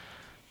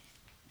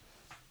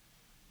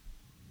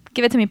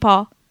 Give it to me,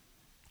 Paul.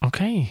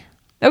 Okay.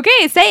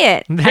 Okay, say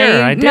it.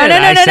 There, I did. No.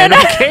 I said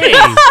okay.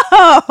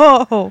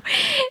 No.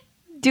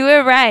 Do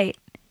it right.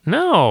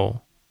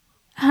 No.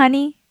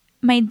 Honey,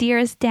 my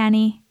dearest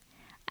Dani,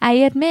 I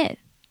admit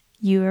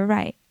you were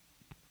right.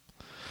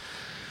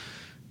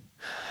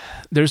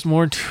 There's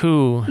more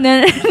to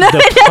No, the it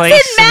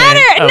doesn't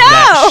matter. of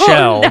that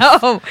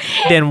shelf No.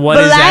 than what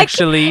is Black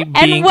actually and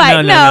being.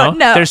 white. No.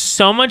 No. There's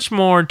so much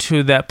more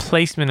to that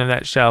placement of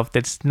that shelf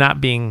that's not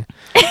being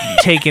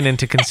taken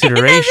into It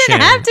consideration.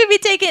 doesn't have to be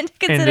taken into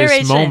in consideration.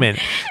 this moment.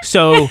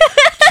 So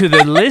to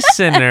the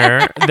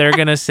listener, they're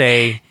gonna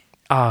say,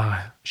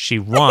 she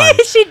won.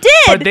 She did.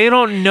 But they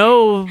don't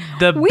know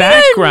the We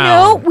background.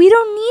 don't know. We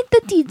don't need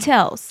the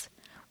details.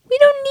 We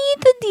don't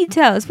need the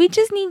details. We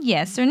just need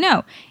yes or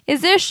no.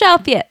 Is there a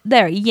shelf yet?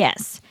 There,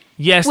 yes.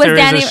 Yes, Was there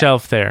is Dani- a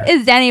shelf there.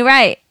 Is Dani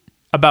right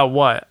About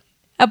what?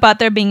 about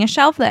there being a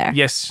shelf there?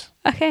 Yes.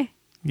 Okay.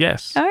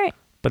 Yes. All right.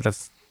 But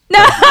that's No,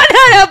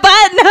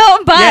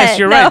 but. yes,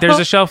 you're right. There's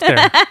a shelf there.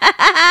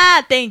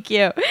 Thank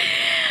you.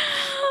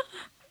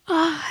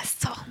 Oh,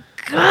 so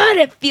good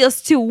it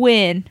feels to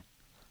win.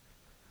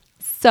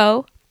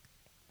 So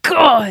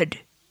good.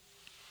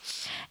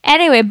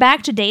 Anyway,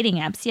 back to dating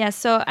apps. Yeah,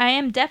 so I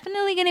am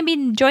definitely going to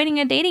be joining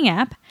a dating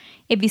app.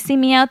 If you see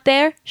me out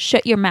there,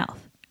 shut your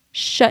mouth.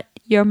 Shut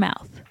your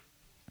mouth.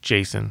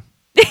 Jason.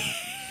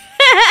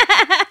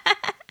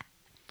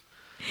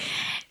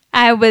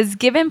 I was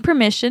given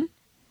permission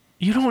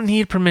You don't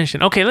need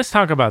permission. Okay, let's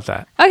talk about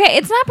that. Okay,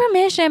 it's not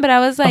permission, but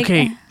I was like,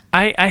 Okay,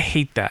 I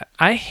hate that.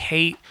 I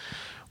hate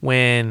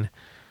when,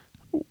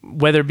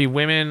 whether it be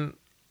women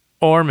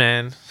or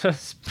men,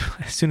 as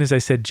soon as I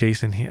said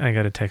Jason, I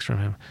got a text from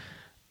him.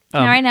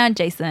 all right now,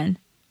 Jason,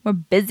 we're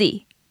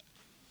busy.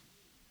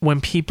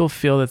 When people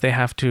feel that they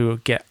have to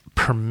get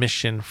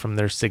permission from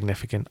their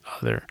significant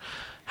other,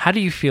 how do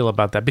you feel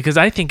about that? Because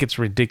I think it's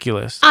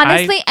ridiculous.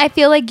 Honestly, I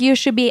feel like you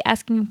should be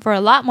asking for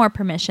a lot more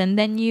permission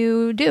than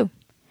you do.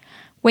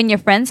 When your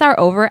friends are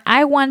over,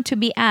 I want to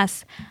be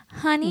asked,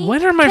 honey,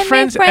 when are my can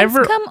friends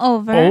ever come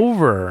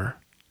over?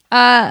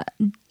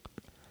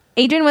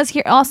 Adrian was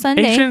here all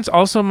Sunday. Adrian's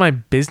also my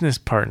business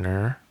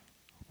partner.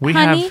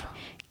 Honey,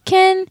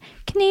 can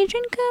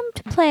Adrian come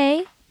to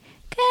play?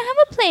 Can I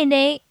have a play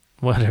date?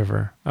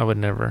 Whatever. I would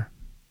never.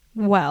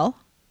 Well,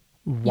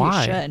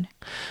 why? You should.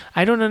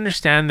 I don't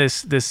understand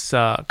this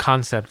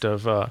concept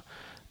of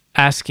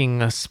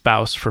asking a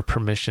spouse for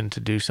permission to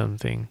do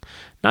something.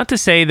 Not to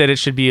say that it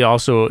should be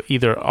also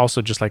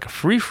just like a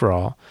free for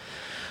all,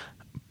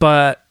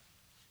 but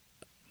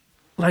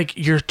like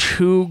you're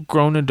two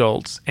grown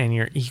adults and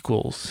you're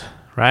equals,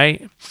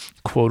 right?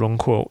 Quote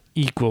unquote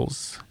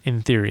equals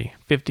in theory,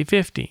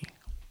 50-50.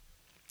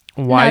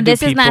 Why no,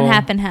 this is not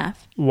half and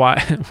half.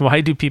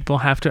 Why do people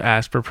have to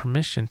ask for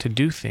permission to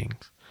do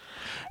things?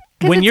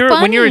 When you're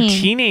a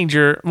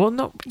teenager, well,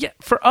 no, yeah,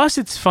 for us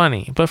it's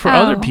funny, but for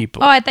other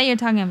people. Oh, I thought you were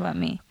talking about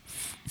me.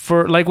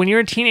 For like when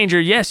you're a teenager,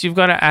 yes, you've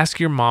got to ask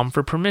your mom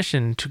for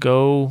permission to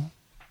go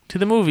to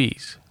the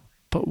movies.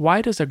 But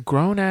why does a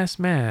grown ass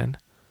man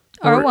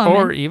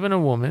or even a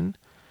woman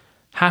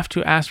have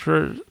to ask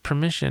for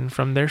permission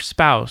from their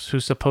spouse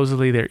who's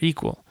supposedly their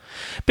equal?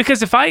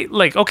 Because if I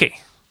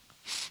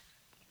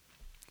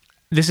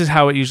this is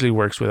how it usually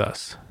works with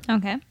us.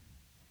 Okay.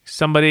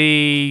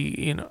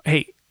 Somebody,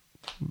 hey,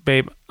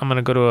 babe, I'm going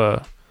to go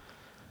to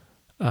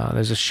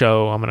there's a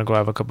show. I'm going to go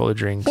have a couple of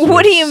drinks.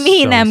 What do you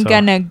mean I'm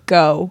going to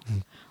go?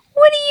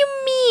 What do you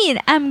mean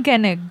I'm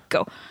going to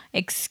go?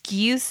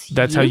 Excuse you?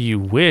 That's how you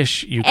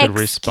wish you could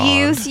respond.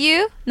 Excuse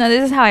you? No,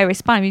 this is how I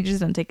respond. You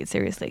just don't take it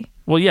seriously.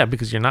 Well, yeah,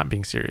 because you're not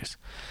being serious.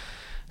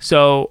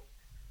 So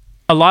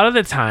a lot of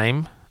the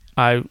time,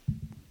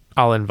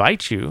 I'll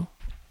invite you,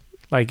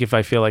 like if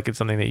I feel like it's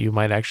something that you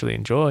might actually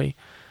enjoy.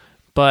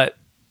 But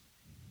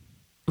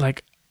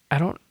like,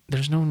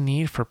 there's no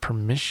need for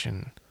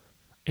permission.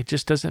 It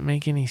just doesn't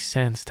make any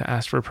sense to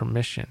ask for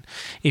permission.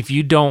 If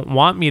you don't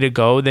want me to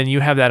go, then you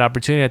have that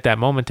opportunity at that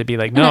moment to be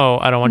like, no,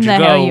 I don't want you to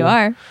go. Hell you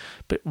are.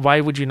 But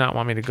why would you not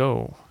want me to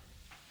go?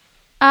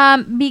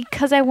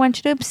 Because I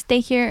want you to stay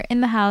here in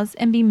the house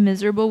and be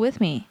miserable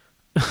with me.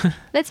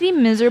 Let's be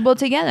miserable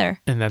together.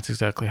 And that's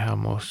exactly how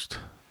most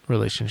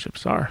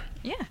relationships are.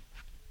 Yeah.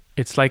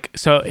 It's like,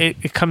 so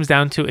it comes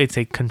down to, it's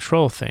a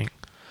control thing.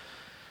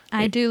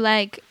 I do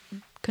like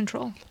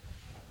control.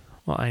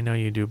 Well, I know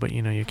you do, but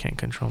you know you can't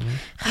control me.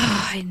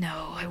 I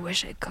know. I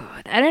wish I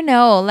could. I don't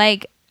know.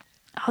 Like,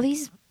 all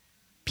these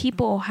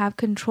people have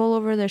control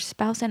over their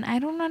spouse, and I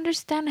don't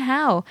understand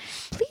how.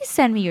 Please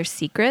send me your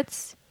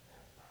secrets.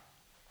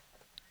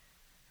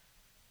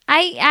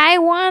 I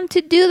want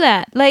to do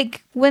that.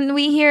 Like, when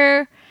we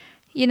hear,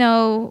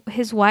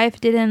 his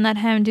wife didn't let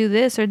him do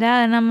this or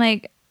that, and I'm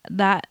like,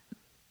 that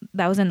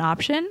was an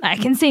option? I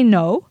can say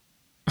no.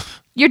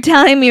 You're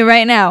telling me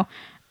right now,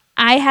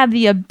 I have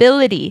the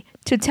ability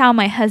to tell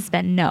my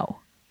husband no.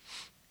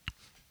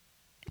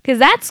 Because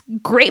that's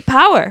great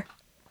power.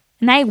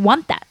 And I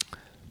want that.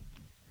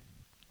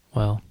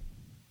 Well,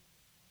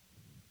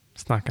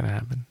 it's not going to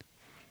happen.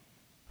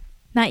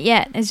 Not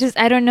yet. It's just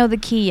I don't know the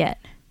key yet.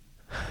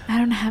 I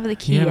don't have the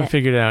key yet. You haven't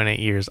figured it out in 8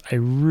 years. I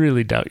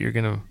really doubt you're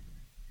going to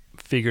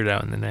figure it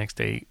out in the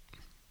next 8.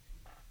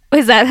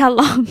 Is that how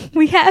long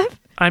we have?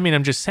 I mean,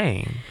 I'm just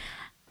saying.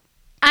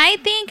 I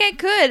think I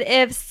could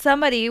if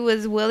somebody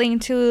was willing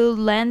to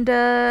lend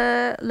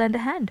a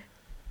hand.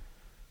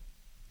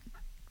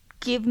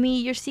 Give me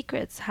your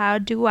secrets. How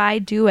do I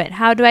do it?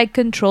 How do I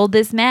control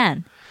this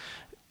man?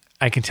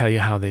 I can tell you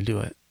how they do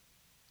it.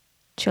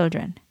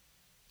 Children.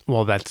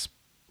 Well, that's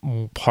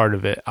part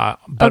of it.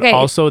 But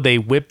also they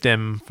whip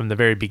them from the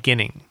very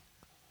beginning.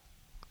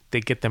 They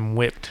get them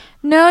whipped.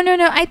 No.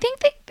 I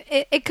think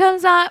it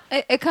comes out.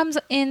 It comes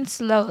in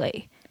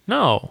slowly.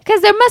 No.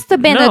 Because there must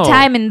have been a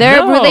time in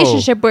their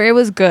relationship where it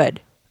was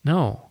good.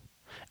 No.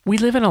 We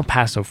live in El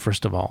Paso,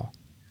 first of all.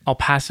 El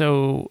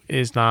Paso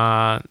is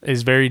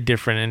very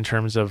different in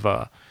terms of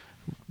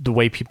the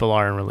way people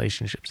are in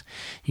relationships.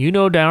 You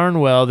know darn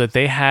well that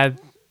they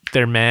had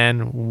their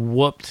man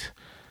whooped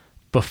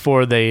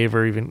before they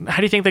ever even... How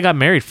do you think they got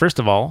married, first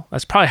of all?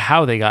 That's probably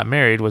how they got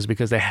married, was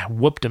because they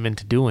whooped him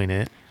into doing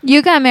it.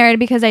 You got married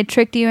because I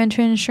tricked you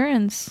into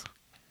insurance.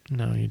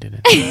 No, you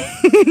didn't.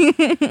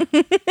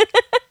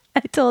 I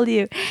told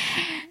you,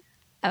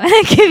 I'm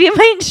going to give you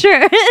my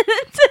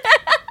insurance.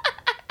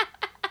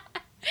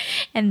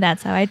 And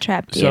that's how I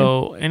trapped you.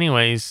 So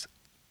anyways,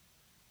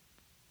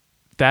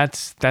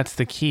 that's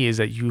the key, is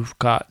that you've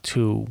got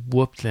to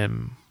whoop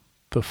them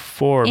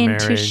before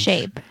marriage. Into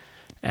shape.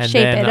 and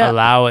Shape then it up.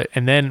 allow it.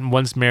 And then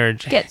once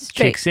marriage Get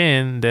straight. kicks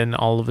in, then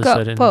all of a Go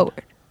sudden,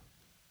 forward.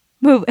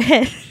 Move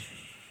ahead.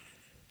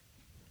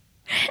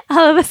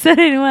 All of a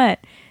sudden, what?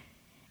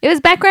 It was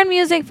background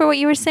music for what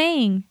you were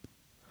saying.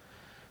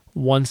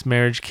 once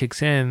marriage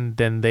kicks in,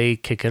 then they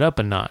kick it up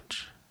a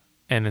notch.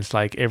 And it's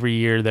like every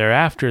year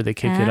thereafter, they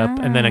kick it up.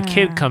 And then a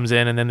kid comes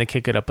in and then they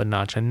kick it up a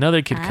notch.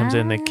 Another kid comes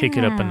in and they kick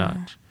it up a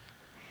notch.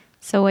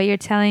 So what you're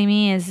telling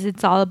me is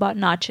it's all about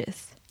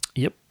notches.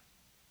 Yep.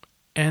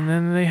 And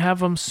then they have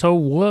them so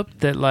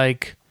whooped that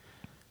like,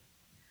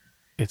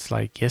 it's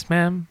like, yes,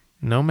 ma'am.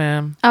 No,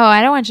 ma'am. Oh,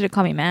 I don't want you to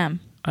call me ma'am.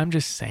 I'm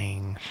just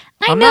saying.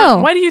 I know.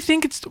 Why do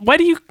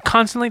you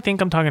constantly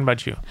think I'm talking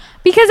about you?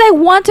 Because I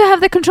want to have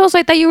the control, so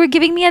I thought you were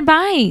giving me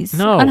advice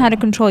No. on how to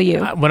control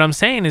you. What I'm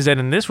saying is that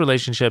in this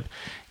relationship,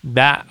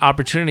 that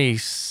opportunity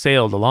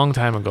sailed a long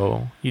time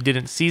ago. You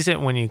didn't seize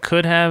it when you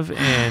could have,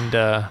 and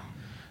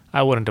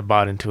I wouldn't have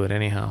bought into it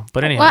anyhow.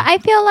 But anyhow. Well, I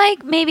feel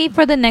like maybe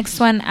for the next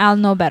one, I'll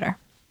know better.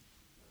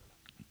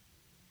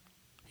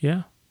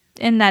 Yeah.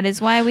 And that is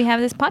why we have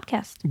this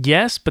podcast.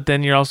 Yes, but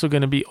then you're also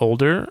going to be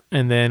older,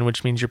 and then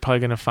which means you're probably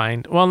going to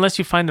find, well, unless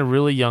you find a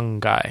really young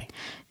guy.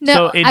 No,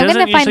 So it I'm going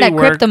doesn't to find usually that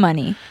work- crypto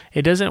money.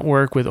 It doesn't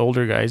work with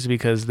older guys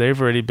because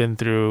they've already been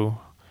through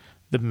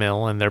the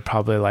mill, and they're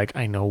probably like,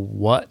 I know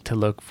what to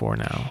look for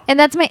now. And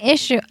that's my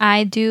issue.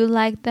 I do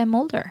like them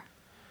older.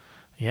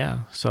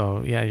 Yeah.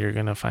 So, yeah, you're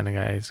going to find a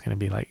guy who's going to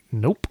be like,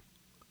 nope.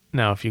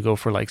 Now, if you go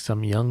for like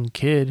some young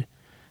kid,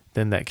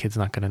 then that kid's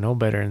not going to know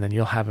better, and then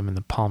you'll have him in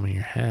the palm of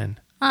your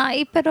hand.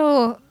 Ay,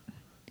 pero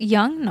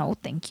young? No,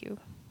 thank you.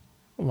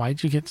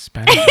 Why'd you get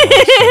Spanish? all of a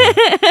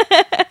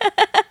sudden?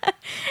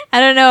 I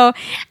don't know.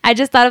 I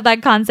just thought of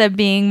that concept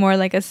being more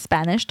like a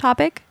Spanish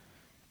topic.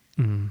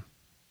 Mm.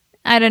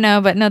 I don't know,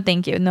 but no,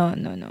 thank you. No.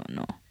 No,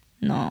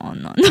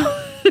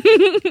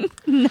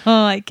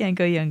 I can't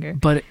go younger.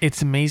 But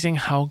it's amazing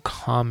how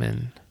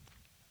common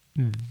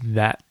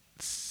that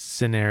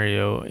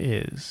scenario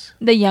is.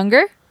 The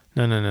younger?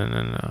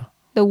 No.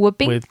 The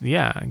whooping?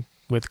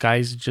 With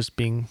guys just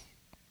being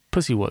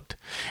pussy whooped.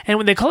 And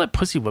when they call it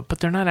pussy whooped, but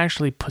they're not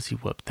actually pussy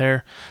whooped.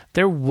 They're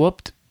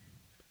whooped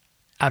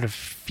out of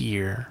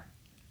fear.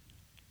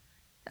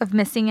 Of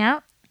missing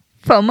out?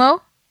 FOMO?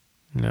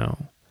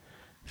 No.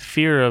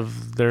 Fear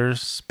of their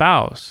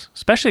spouse.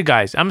 Especially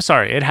guys. I'm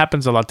sorry. It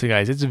happens a lot to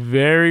guys. It's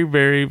very,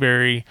 very,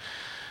 very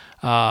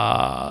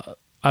I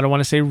don't want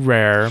to say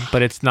rare,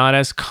 but it's not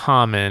as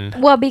common.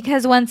 Well,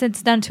 because once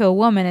it's done to a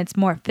woman, it's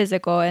more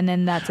physical, and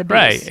then that's abuse.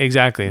 Right,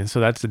 exactly. And so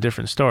that's a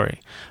different story.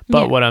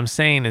 But Yeah. what I'm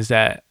saying is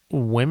that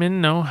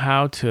women know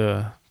how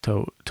to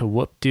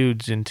whoop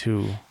dudes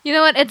into. You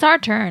know what? It's our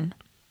turn.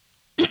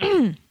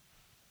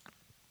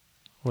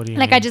 What do you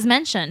Like mean? I just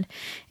mentioned,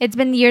 it's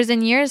been years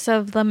and years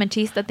of the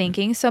machista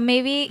thinking. So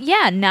maybe,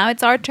 yeah, now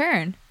it's our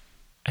turn.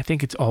 I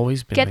think it's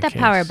always been Get the that case.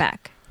 power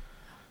back.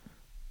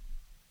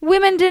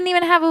 Women didn't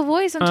even have a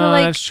voice until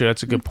like that's true.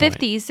 That's a good point.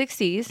 50s,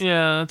 60s.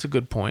 Yeah, that's a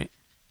good point.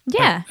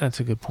 Yeah. That's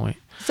a good point.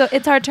 So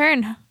it's our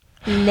turn,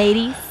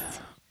 ladies.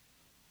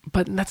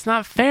 But that's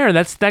not fair.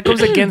 That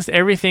goes against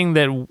everything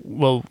that,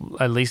 well,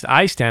 at least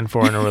I stand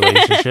for in a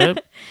relationship.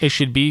 It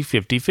should be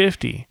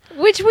 50-50.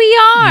 Which we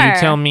are. You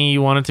tell me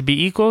you want it to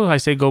be equal, I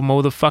say go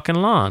mow the fucking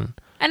lawn.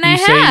 And you I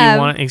say have.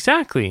 you want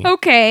exactly.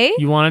 Okay.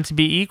 You want it to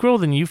be equal,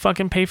 then you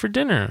fucking pay for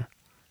dinner.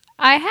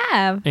 I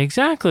have.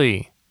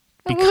 Exactly.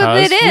 Well,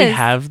 Because it we is.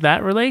 have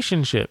that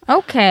relationship.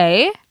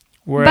 Okay.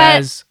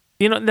 Whereas,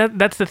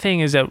 that's the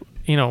thing is that,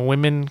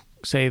 women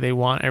say they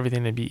want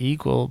everything to be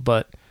equal,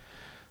 but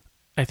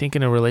I think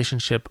in a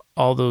relationship,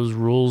 all those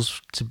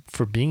rules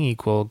for being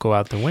equal go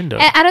out the window.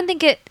 And I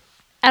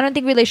don't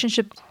think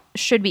relationships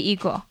should be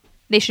equal.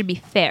 They should be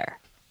fair.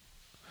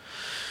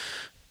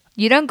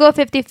 You don't go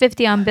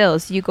 50-50 on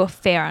bills. You go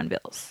fair on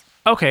bills.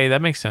 Okay,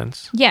 that makes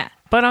sense. Yeah.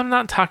 But I'm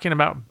not talking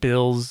about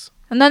bills.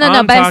 No. But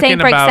I'm saying,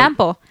 for talking about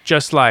example.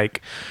 Just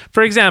like,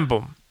 for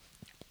example,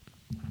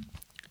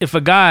 if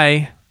a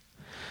guy,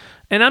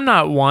 and I'm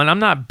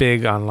not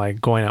big on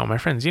like going out with my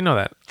friends. You know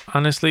that.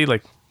 Honestly,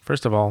 like,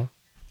 first of all,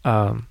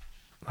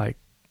 like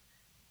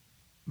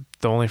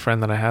the only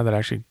friend that I have that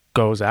actually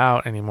goes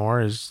out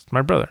anymore is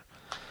my brother.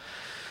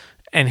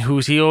 And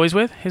who's he always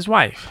with? His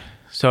wife.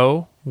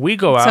 So we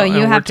go out. So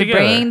you and have we're to together.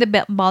 bring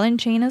the ball and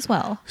chain as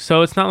well.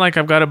 So it's not like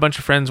I've got a bunch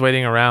of friends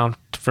waiting around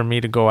for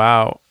me to go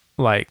out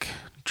like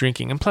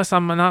drinking. And plus,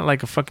 I'm not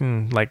like a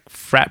fucking like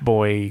frat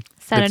boy.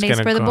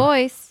 Saturdays for the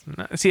boys.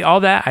 See,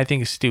 all that I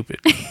think is stupid.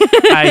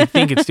 I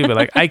think it's stupid.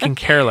 Like, I can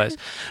care less.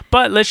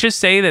 But let's just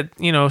say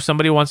that,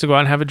 somebody wants to go out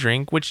and have a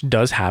drink, which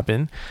does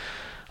happen.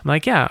 I'm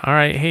like, yeah, all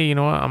right. Hey, you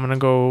know what? I'm going to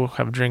go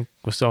have a drink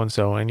with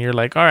so-and-so. And you're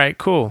like, all right,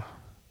 cool.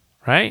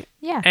 Right?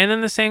 Yeah. And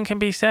then the same can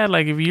be said.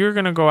 Like, if you're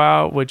going to go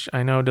out, which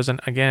I know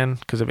doesn't, again,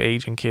 because of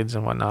age and kids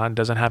and whatnot,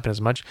 doesn't happen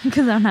as much.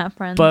 Because I'm not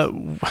friends. But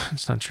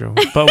it's not true.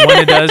 But when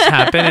it does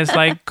happen, it's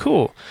like,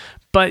 cool.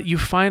 But you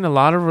find a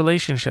lot of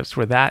relationships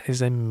where that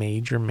is a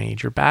major,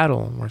 major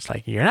battle. Where it's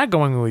like, you're not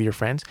going with your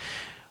friends.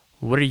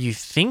 What are you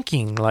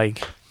thinking?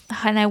 Like,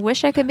 and I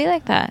wish I could be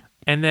like that.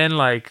 and then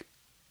like,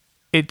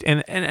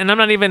 and I'm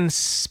not even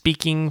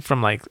speaking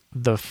from like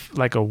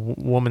like a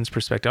woman's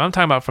perspective. I'm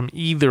talking about from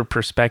either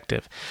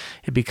perspective.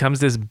 It becomes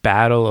this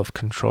battle of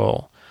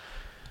control.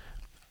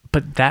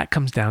 But that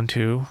comes down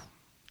to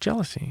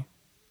jealousy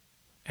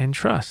and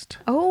trust.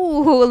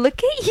 Oh,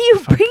 look at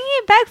you bringing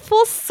it back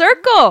full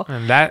circle.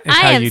 And that is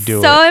how you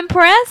do it. I am so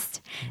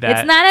impressed.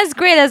 It's not as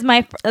great as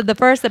the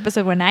first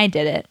episode when I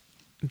did it.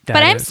 But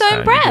I'm so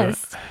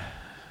impressed.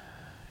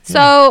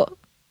 So,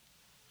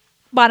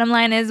 bottom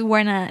line is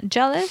we're not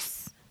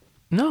jealous.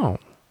 No,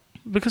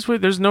 because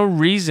there's no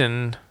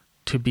reason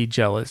to be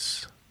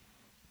jealous.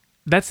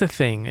 That's the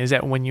thing, is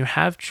that when you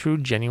have true,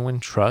 genuine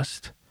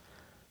trust,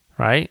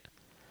 right?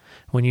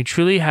 When you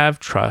truly have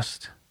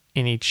trust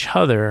in each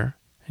other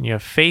and you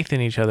have faith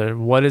in each other,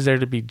 what is there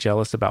to be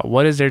jealous about?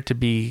 What is there to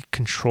be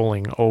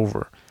controlling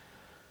over?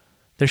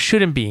 There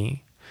shouldn't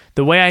be.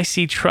 The way I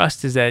see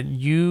trust is that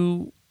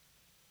you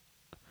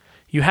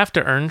have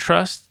to earn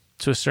trust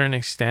to a certain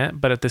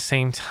extent, but at the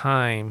same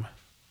time,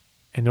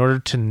 in order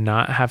to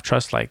not have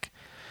trust, like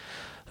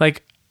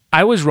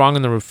I was wrong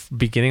in the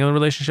beginning of the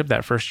relationship,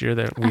 that first year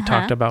that we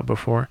talked about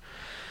before,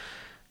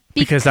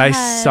 because I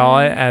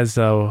saw it as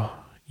though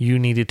you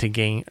needed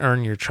to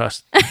earn your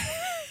trust.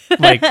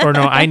 Right?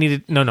 I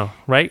needed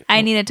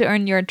to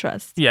earn your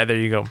trust. Yeah, there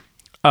you go.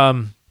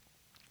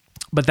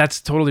 But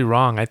that's totally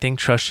wrong. I think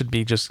trust should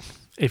be just,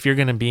 if you're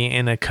going to be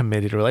in a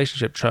committed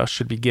relationship, trust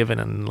should be given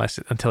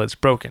until it's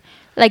broken.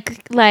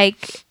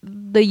 Like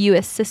the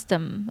U.S.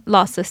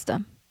 law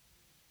system.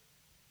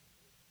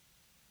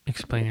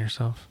 Explain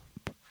yourself.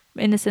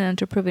 Innocent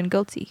until proven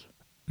guilty.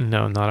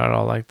 No, not at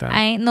all like that.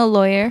 I ain't no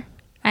lawyer.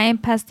 I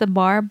ain't past the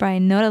bar, but I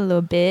know a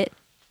little bit.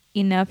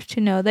 Enough to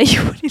know that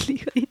you would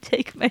illegally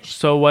take my shit.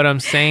 So what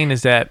I'm saying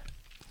is that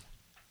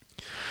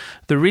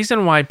the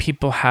reason why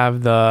people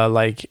have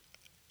that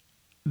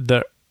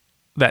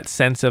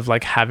sense of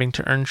like having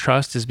to earn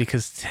trust is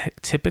because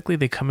typically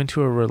they come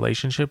into a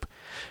relationship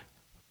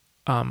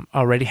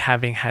already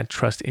having had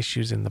trust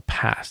issues in the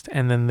past,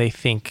 and then they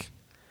think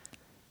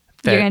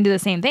that you're gonna do the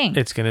same thing.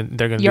 They're gonna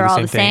do the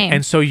same thing,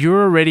 and so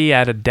you're already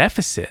at a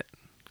deficit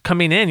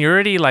coming in. You're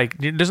already like,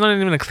 there's not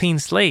even a clean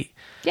slate.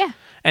 Yeah.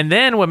 And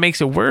then what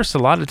makes it worse a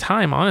lot of the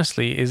time,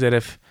 honestly, is that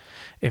if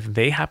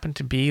they happen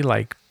to be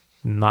like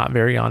not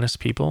very honest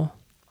people,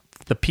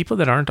 the people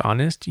that aren't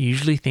honest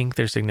usually think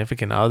their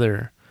significant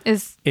other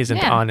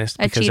isn't honest.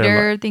 A because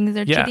cheater thinks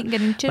they're cheating,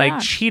 getting cheated like on.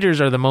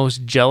 Cheaters are the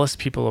most jealous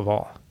people of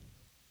all.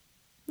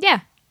 Yeah.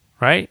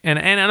 Right? And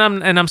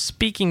I'm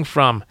speaking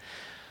from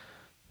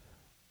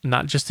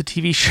not just the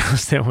TV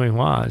shows that we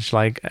watch,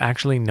 like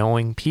actually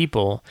knowing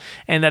people.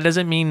 And that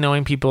doesn't mean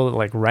knowing people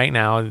like right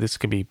now. This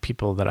could be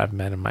people that I've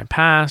met in my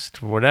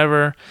past,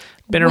 whatever,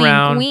 been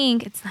around.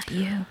 Wink, it's not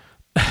you.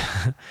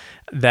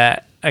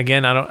 That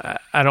again,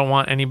 I don't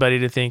want anybody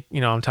to think,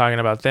 I'm talking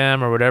about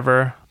them or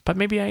whatever, but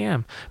maybe I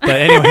am.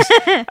 But anyways,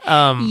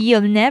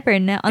 you'll never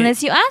know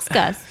unless you ask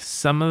us.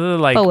 Some of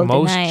the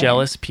most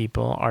jealous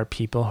people are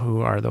people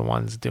who are the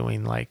ones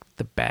doing like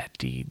the bad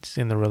deeds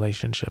in the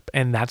relationship,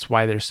 and that's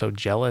why they're so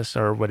jealous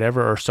or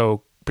whatever, or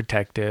so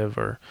protective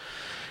or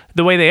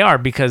the way they are,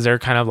 because they're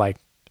kind of like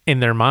in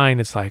their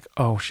mind it's like,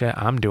 oh shit,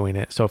 I'm doing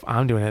it, so if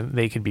I'm doing it,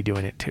 they could be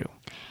doing it too.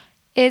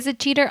 Is a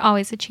cheater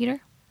always a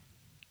cheater?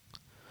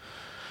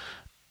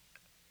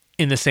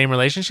 In the same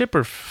relationship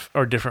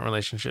or different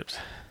relationships?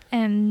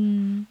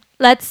 And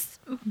let's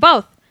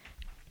both.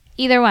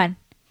 Either one.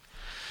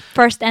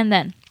 First and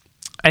then.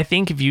 I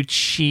think if you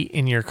cheat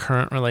in your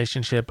current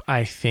relationship,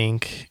 I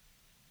think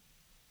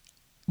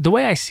the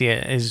way I see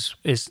it is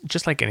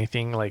just like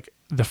anything. Like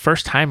the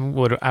first time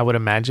I would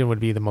imagine would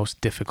be the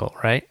most difficult,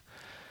 right?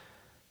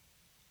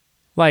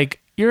 Like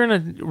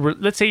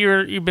let's say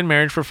you've been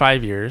married for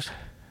 5 years.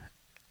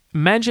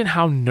 Imagine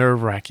how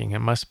nerve-wracking it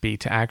must be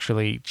to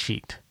actually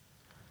cheat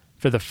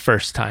for the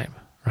first time,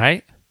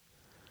 right?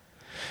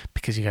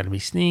 Because you got to be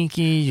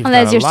sneaky. You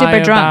got to lie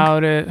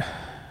about it.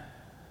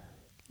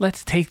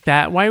 Let's take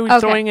that. Why are we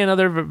throwing in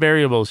other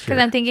variables here?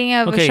 Because I'm thinking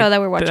of a show that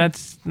we're watching.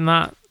 That's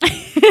not...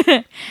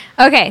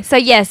 Okay, so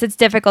yes, it's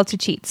difficult to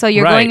cheat. So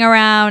you're going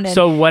around.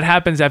 So what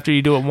happens after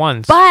you do it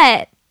once?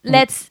 But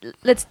let's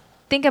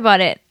think about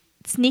it.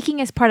 Sneaking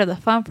is part of the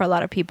fun for a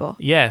lot of people.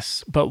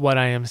 Yes, but what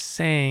I am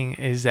saying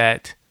is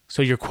that...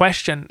 So your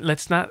question...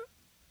 Let's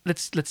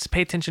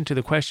pay attention to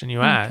the question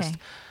you asked.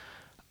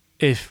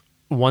 If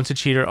once a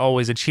cheater,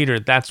 always a cheater,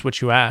 that's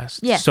what you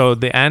asked. Yes. So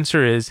the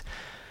answer is...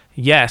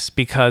 Yes,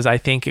 because I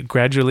think it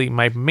gradually,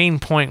 my main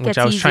point, which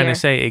I was trying to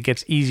say, it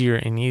gets easier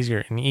and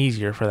easier and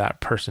easier for that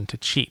person to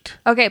cheat.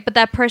 Okay, but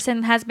that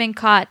person has been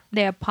caught.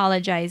 They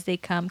apologize. They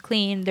come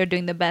clean. They're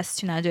doing the best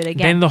to not do it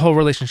again. Then the whole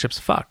relationship's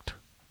fucked.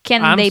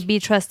 Can they be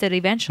trusted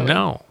eventually?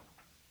 No.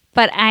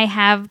 But I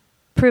have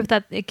proof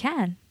that it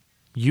can.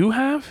 You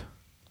have?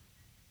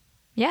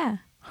 Yeah.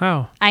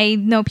 How? I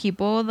know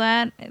people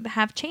that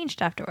have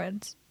changed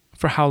afterwards.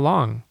 For how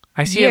long?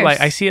 I see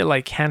it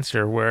like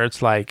cancer, where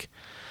it's like,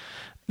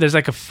 there's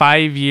like a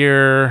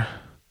 5-year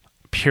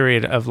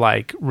period of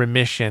like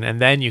remission, and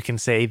then you can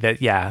say that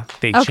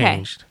they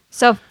changed.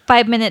 So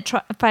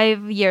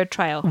 5-year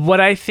trial. What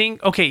I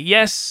think, okay,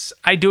 yes,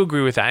 I do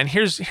agree with that. And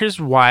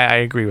here's why I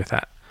agree with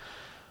that.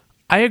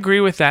 I agree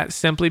with that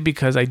simply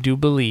because I do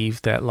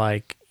believe that,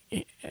 like,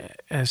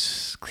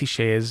 as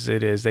cliche as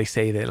it is, they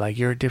say that, like,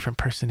 you're a different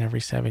person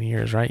every 7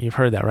 years, right? You've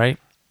heard that, right?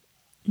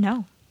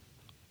 No.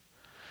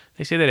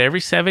 They say that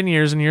every 7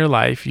 years in your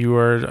life, you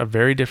are a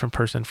very different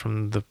person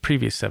from the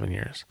previous 7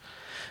 years.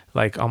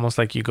 Like, almost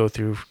like you go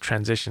through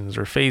transitions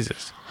or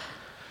phases.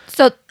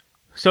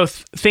 So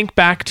think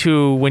back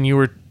to when you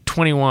were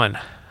 21.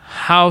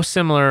 How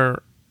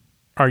similar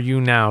are you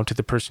now to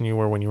the person you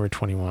were when you were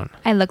 21?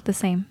 I look the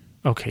same.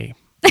 Okay.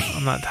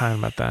 I'm not talking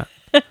about that.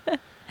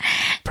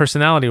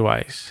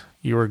 Personality-wise,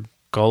 you were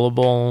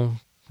gullible,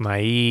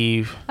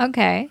 naive.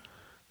 Okay.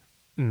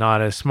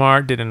 Not as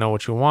smart, didn't know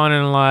what you want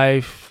in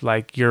life.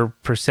 Like, your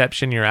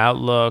perception, your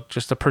outlook,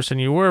 just the person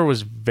you were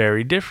was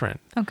very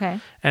different. Okay.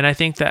 And I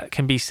think that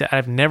can be said.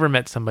 I've never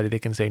met somebody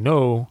that can say,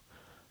 no,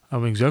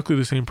 I'm exactly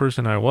the same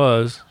person I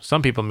was.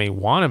 Some people may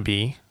want to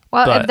be.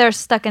 Well, but, if they're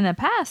stuck in the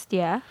past,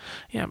 yeah.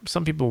 Yeah,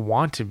 some people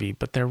want to be,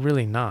 but they're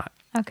really not.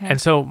 Okay. And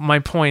so my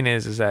point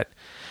is that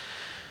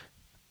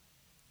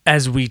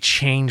as we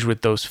change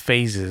with those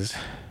phases,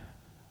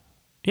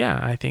 yeah,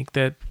 I think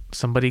that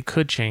somebody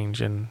could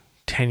change and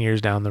 10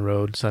 years down the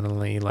road,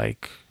 suddenly,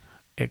 like,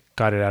 it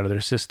got it out of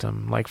their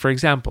system. Like, for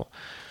example,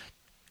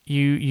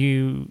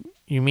 you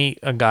meet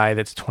a guy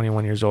that's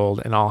 21 years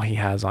old and all he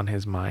has on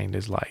his mind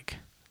is, like,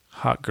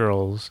 hot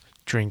girls,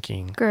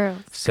 drinking,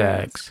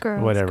 sex,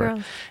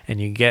 whatever. And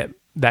you get,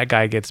 that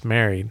guy gets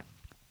married.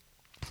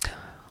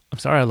 I'm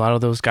sorry, a lot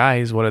of those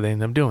guys, what do they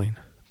end up doing?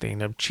 They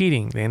end up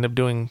cheating. They end up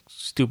doing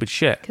stupid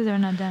shit. Because they're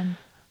not done.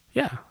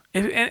 Yeah.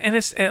 And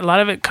it's, a lot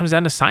of it comes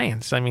down to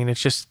science. I mean,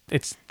 it's just,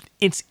 it's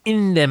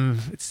in them.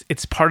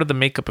 It's part of the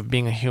makeup of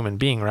being a human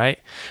being, right?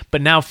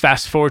 But now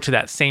fast forward to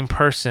that same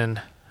person,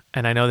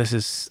 and I know this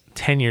is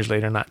 10 years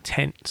later, not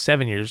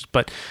 7 years,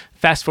 but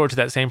fast forward to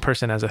that same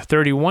person as a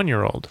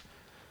 31-year-old.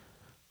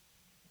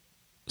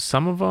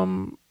 Some of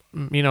them,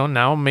 you know,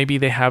 now maybe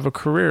they have a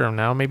career.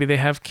 Now maybe they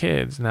have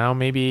kids. Now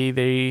maybe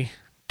they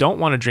don't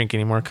want to drink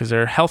anymore because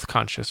they're health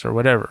conscious or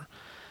whatever.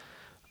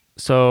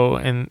 So,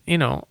 and, you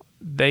know,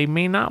 they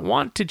may not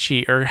want to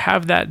cheat or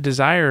have that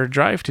desire or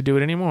drive to do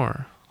it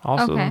anymore.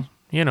 Also, okay.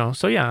 You know,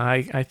 so yeah,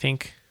 I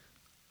think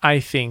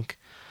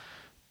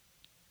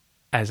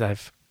as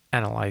I've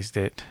analyzed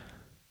it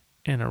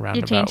in a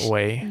roundabout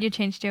way. You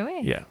changed your way.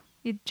 Yeah.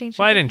 You changed.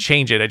 Well, I didn't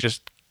change it. I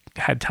just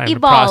had time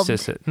Evolved. to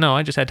process it. No,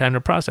 I just had time to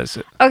process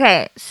it.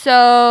 Okay,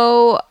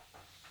 so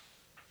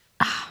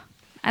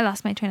I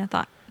lost my train of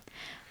thought.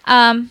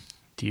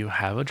 Do you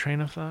have a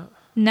train of thought?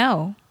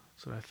 No.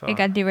 That's what I thought. It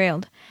got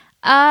derailed.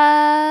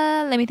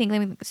 Let me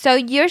think. So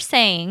you're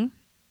saying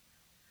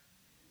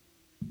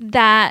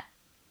that,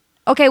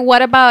 okay,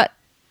 what about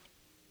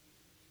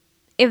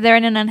if they're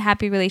in an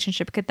unhappy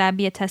relationship? Could that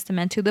be a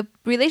testament to the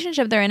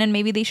relationship they're in and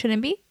maybe they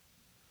shouldn't be?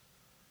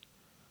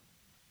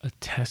 A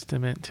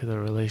testament to the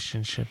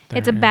relationship.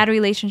 It's a bad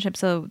relationship,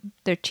 so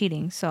they're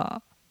cheating.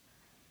 So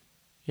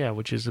yeah,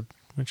 which is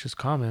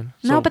common.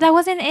 No, So- but that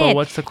wasn't it. But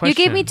what's the question? You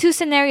gave me two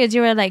scenarios.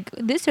 You were like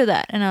this or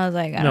that, and I was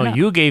like, I don't know.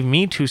 you gave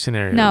me two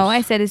scenarios. No, I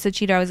said it's a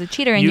cheater. I was a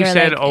cheater, and you you're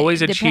said like,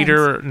 always it a depends.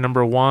 cheater.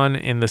 Number one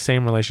in the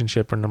same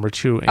relationship, or number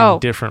two in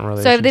different So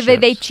relationships. if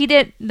they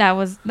cheated,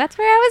 that's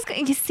where I was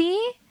going. You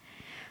see,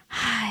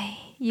 hi,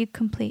 you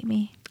complete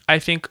me. I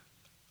think,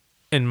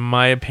 in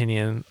my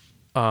opinion,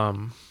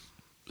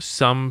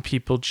 some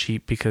people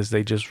cheat because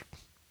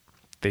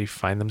they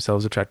find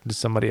themselves attracted to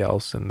somebody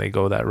else and they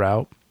go that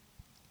route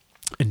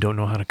and don't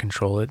know how to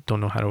control it, don't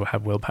know how to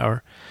have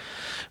willpower,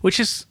 which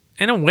is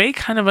in a way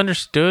kind of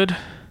understood,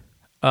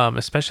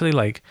 especially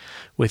like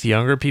with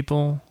younger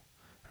people,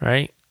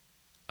 right?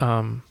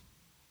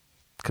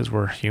 Because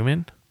we're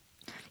human.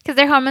 Because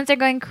their hormones are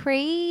going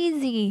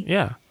crazy.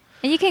 Yeah.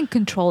 And you can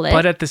control it.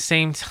 But at the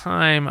same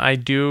time, I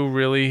do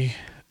really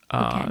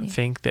can you?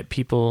 think that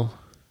people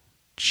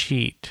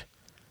cheat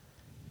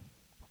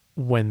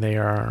when they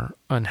are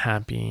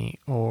unhappy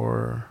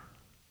or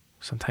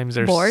sometimes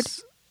they're bored.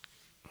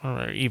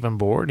 Or even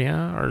bored,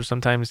 yeah. Or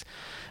sometimes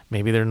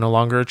maybe they're no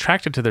longer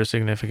attracted to their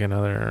significant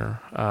other.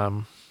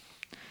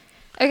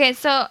 Okay,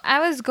 so I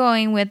was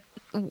going with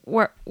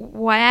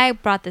why I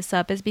brought this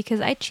up is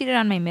because I cheated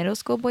on my middle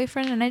school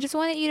boyfriend, and I just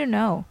wanted you to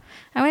know.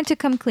 I wanted to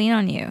come clean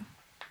on you,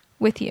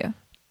 with you.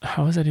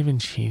 How is that even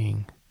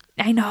cheating?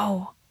 I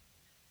know.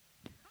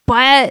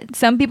 But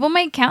some people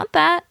might count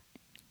that.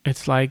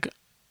 It's like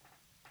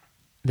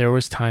there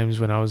was times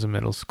when I was in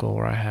middle school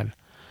where I had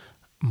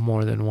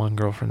more than one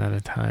girlfriend at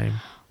a time.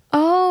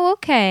 Oh,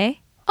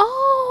 okay.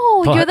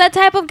 Oh, But- you're that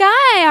type of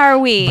guy, are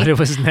we? But it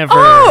was never...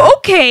 Oh,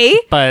 okay.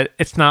 But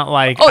it's not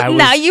like Oh, I was...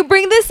 now you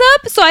bring this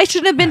up? So I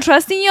shouldn't have been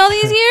trusting you all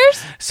these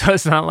years? So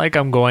it's not like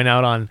I'm going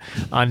out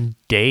on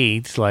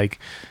dates. Like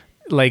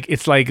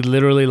it's like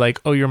literally like,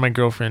 oh, you're my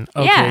girlfriend.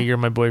 Okay, Yeah. you're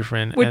my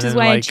boyfriend. Which And is then,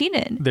 why I like,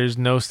 cheated. There's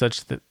no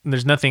such...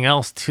 there's nothing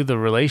else to the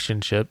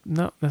relationship.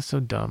 No, that's so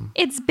dumb.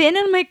 It's been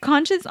in my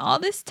conscience all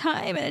this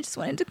time, and I just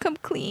wanted to come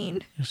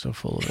clean. You're so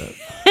full of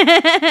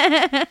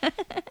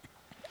it.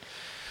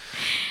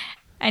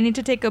 I need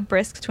to take a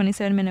brisk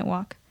 27-minute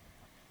walk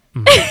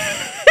Mm.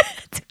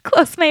 to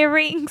close my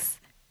rings.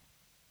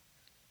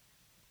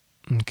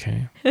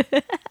 Okay.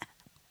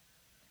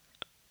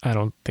 I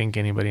don't think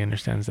anybody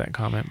understands that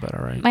comment, but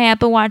all right. My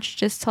Apple Watch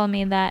just told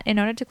me that in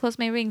order to close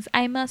my rings,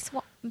 I must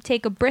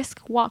take a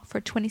brisk walk for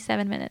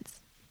 27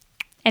 minutes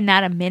and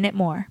not a minute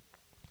more.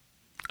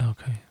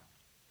 Okay.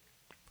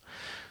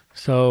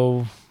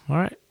 So, all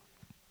right.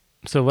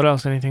 So what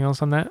else? Anything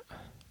else on that?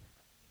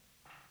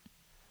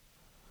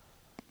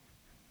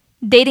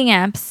 Dating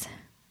apps.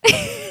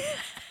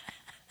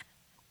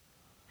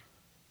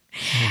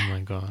 Oh my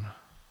God.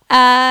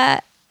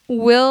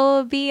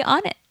 Will be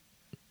on it.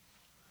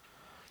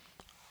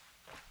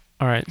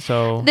 All right.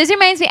 So This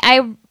reminds me,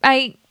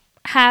 I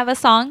have a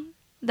song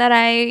that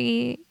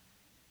I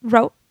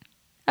wrote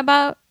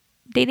about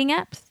dating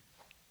apps.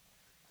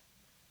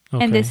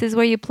 okay. And this is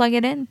where you plug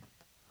it in.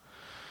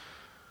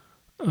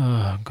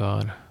 Oh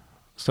God.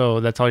 So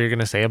that's all you're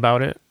gonna say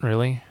about it?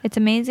 Really? It's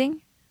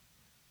amazing.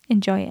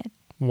 Enjoy it.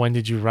 When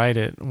did you write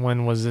it?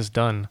 When was this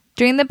done?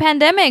 During the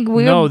pandemic,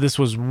 This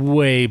was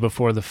way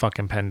before the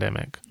fucking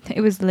pandemic.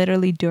 it was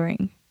literally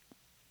during.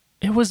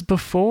 It was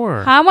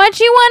before. How much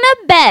you want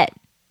to bet?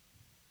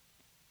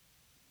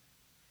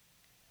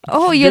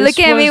 Oh, you're This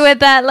looking at me was- with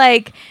that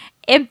like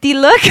empty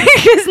look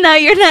because now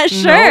you're not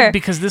sure. No,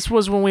 because this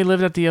was when we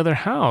lived at the other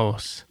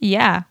house.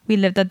 Yeah, we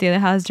lived at the other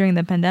house during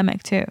the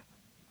pandemic too.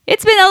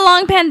 It's been a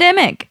long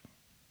pandemic.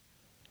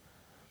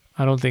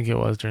 I don't think it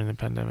was during the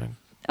pandemic.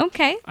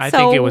 Okay, I so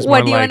think it was what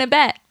more do you like- want to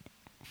bet?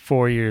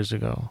 4 years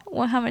ago.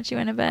 Well, how much you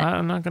want to bet?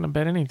 I'm not going to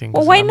bet anything.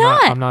 Well, 'cause why I'm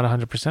not? I'm not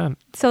 100%.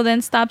 So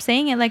then stop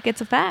saying it like it's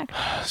a fact.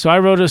 So I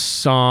wrote a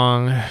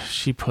song.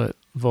 She put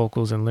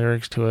vocals and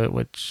lyrics to it,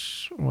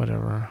 which,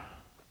 whatever.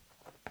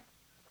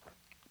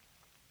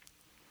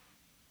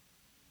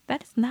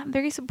 That is not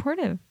very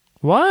supportive.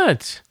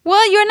 What?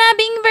 Well, you're not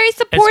being very It's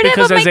supportive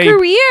of because my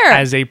career.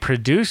 as a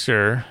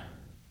producer,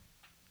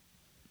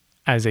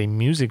 as a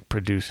music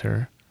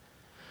producer,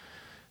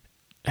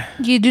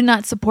 You do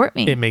not support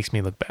me. it makes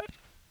me look bad.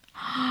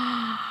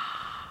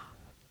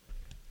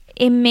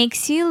 It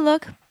makes you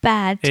look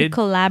bad to It-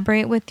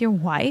 collaborate with your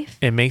wife.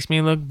 It makes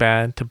me look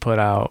bad to put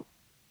out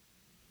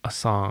a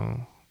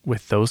song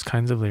with those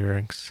kinds of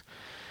lyrics,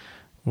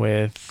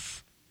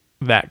 with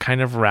that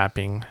kind of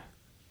rapping.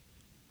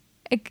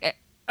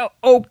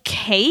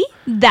 Okay,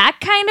 that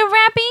kind of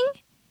rapping.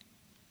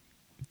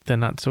 The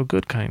not so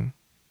good kind.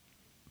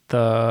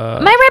 The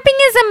My rapping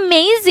is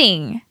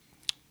amazing.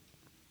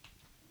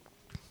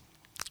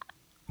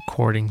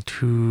 according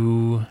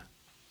to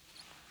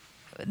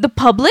The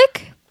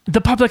public. the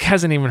public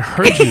hasn't even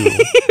heard you.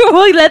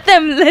 We'll let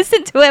them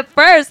listen to it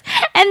first,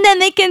 and then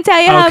they can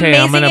tell you how Okay,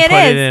 I'm amazing gonna it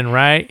put is. it in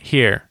right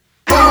here.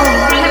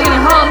 Hanging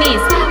with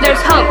homies,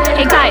 there's hope,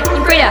 anxiety,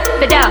 Frida,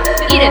 Fidel,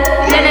 Edith,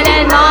 Lennon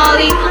and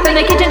Molly. From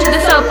the kitchen to the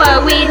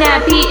sofa, we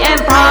nappy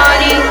and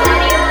party.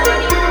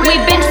 We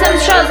binge some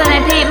shows and I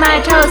paint my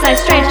toes. I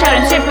stretched out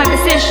and shift my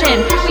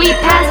position. We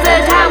pass the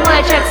time while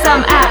I check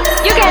some apps.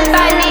 You can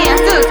find me on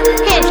Zeus,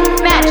 Hinge,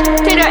 Match,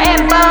 Tinder,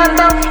 and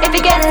Bumble. If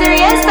it gets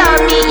serious,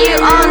 I'll meet you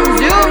on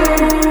Zoom.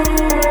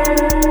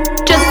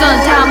 Just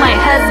don't tell my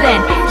husband,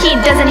 he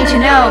doesn't need to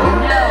know.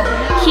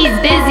 He's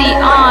busy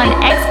on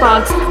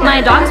Xbox, my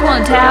dogs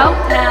won't tell.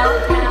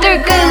 They're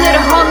good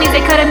little homies,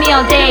 they cut at me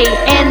all day,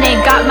 and they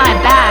got my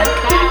back.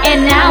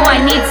 And now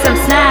I need some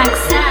snacks.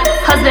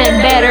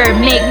 Husband better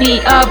make me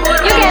up.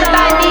 You can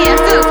buy me a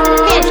Zeus,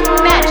 Hinge,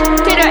 Match,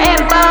 Tinder,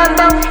 and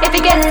Bumble. If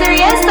it gets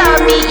serious,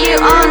 I'll meet you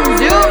on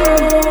Zoom.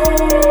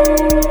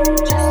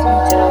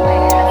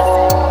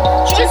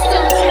 Just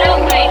don't tell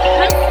my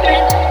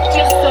husband.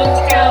 Just don't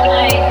tell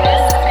my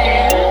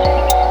husband.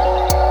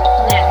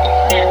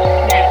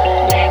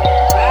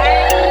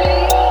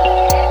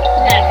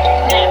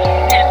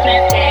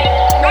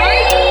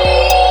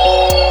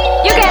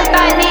 You can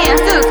buy me a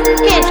Zeus,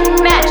 Hinge,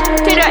 Match,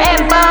 Tinder,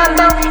 and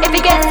Bumble. If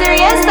it gets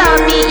serious,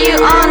 I'll meet you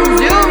on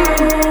Zoom.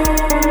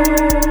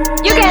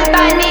 You can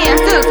buy me a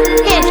Zeus,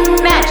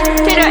 Hinge, Match,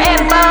 Tinder,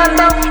 and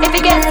Bumble. If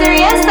it gets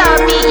serious,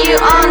 I'll meet you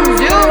on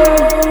Zoom.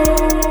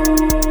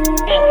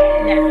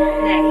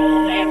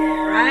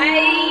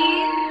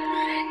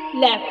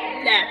 Left,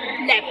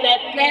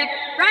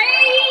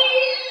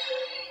 right.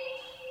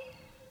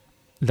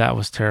 That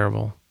was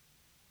terrible.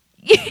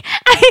 You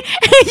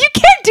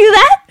can't do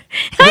that.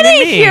 I do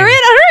you didn't hear it. mean?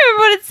 I don't remember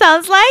what it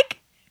sounds like.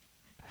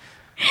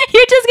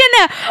 You're just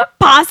gonna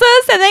pause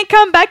us and then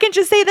come back and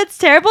just say that's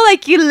terrible,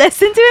 like you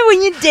listened to it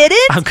when you did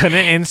it. I'm gonna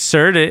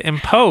insert it in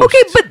post.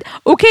 But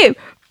how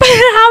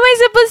am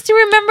I supposed to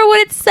remember what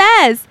it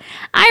says?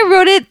 I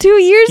wrote it 2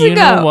 years You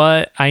ago. know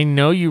what? I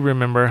know you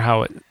remember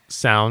how it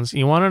sounds.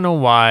 You want to know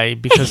why?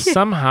 Because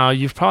somehow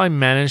you've probably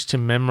managed to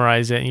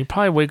memorize it, and you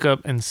probably wake up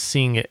and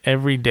sing it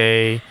every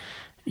day.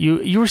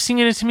 You were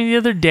singing it to me the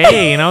other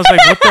day, and I was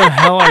like, "What the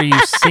hell are you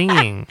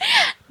singing?"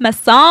 My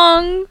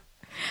song.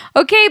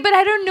 Okay, but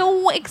I don't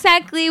know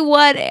exactly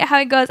how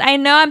it goes. I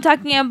know I'm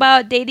talking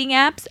about dating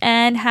apps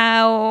and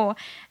how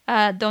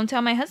don't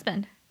tell my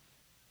husband.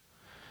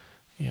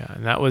 Yeah,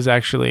 and that was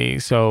actually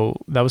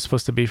that was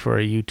supposed to be for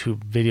a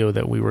YouTube video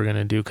that we were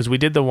gonna do because we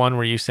did the one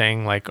where you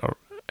sang like a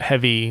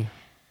heavy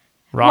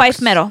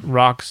Wife metal.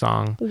 rock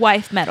song,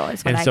 Wife metal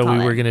is what and I so call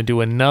we were it. gonna do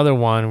another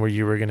one where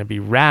you were gonna be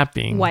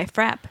rapping. Wife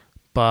rap.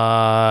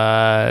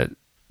 But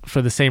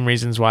for the same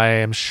reasons why I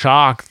am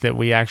shocked that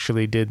we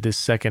actually did this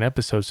second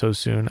episode so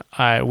soon,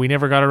 we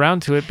never got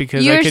around to it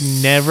because I could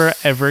never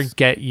ever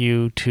get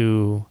you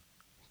to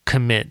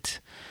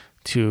commit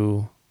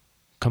to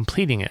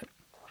completing it.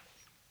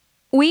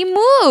 We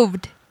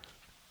moved.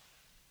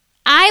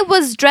 I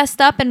was dressed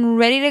up and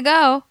ready to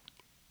go.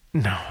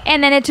 No.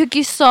 And then it took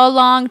you so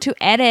long to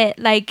edit.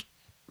 Like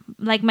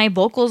my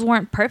vocals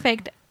weren't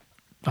perfect.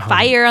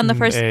 Fire on the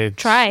first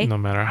try. No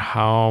matter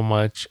how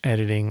much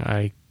editing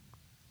I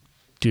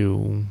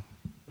do.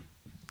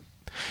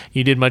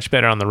 You did much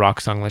better on the rock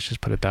song, let's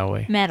just put it that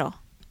way. Metal.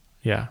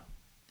 Yeah.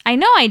 I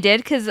know I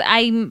did because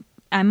I'm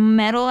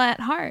metal at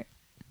heart.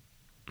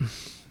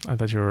 I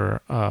thought you were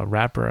a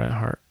rapper at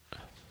heart.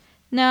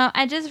 No,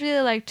 I just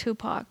really like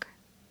Tupac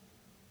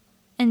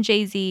and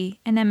Jay-Z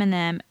and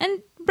Eminem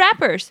and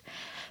rappers.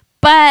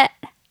 But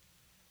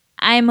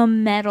I'm a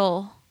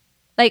metal.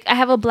 Like, I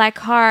have a black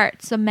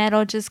heart, so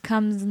metal just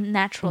comes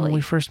naturally. When we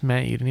first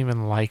met, you didn't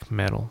even like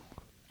metal.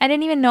 I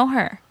didn't even know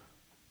her.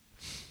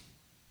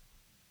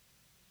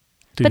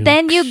 But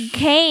then you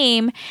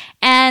came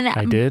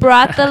and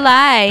brought the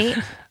light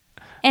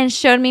and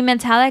showed me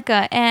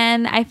Metallica.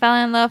 And I fell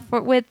in love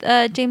with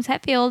James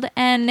Hetfield.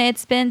 And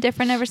it's been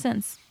different ever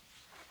since.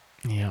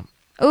 Yeah.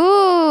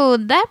 Ooh,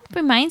 that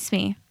reminds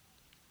me.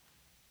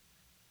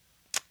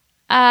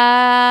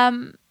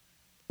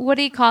 What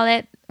do you call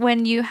it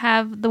when you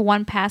have the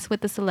one pass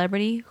with the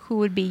celebrity? Who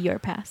would be your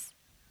pass?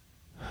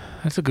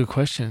 That's a good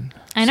question.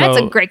 I know it's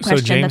a great question.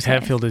 So James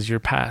Hetfield is your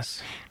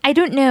pass. I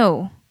don't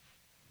know.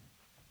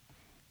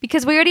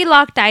 Because we already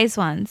locked eyes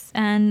once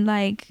and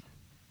like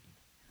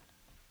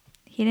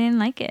he didn't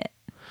like it.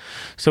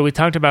 So we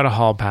talked about a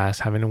hall pass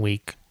having a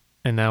week,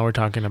 and now we're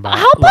talking about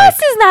a hall pass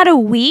is not a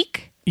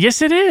week.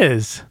 Yes, it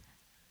is.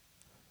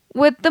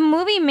 With the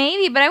movie,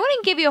 maybe, but I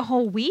wouldn't give you a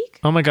whole week.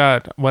 Oh my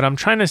God. What I'm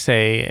trying to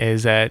say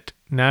is that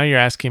now you're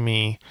asking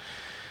me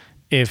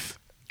if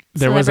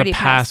there was a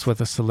pass with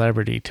a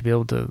celebrity to be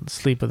able to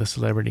sleep with a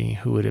celebrity,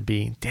 who would it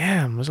be?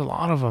 Damn, there's a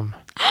lot of them.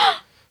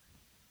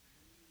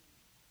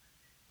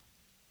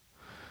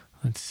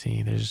 Let's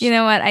see. There's. You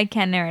know what? I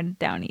can't narrow it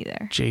down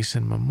either.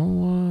 Jason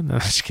Momoa. No,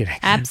 just kidding.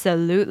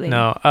 Absolutely.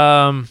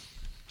 No.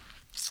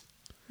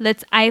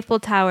 Let's Eiffel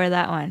Tower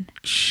that one.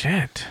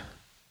 Shit.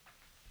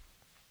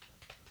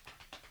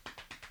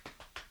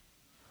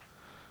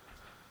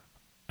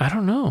 I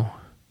don't know.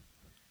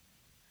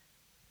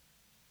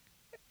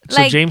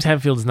 So James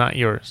Hetfield's not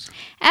yours.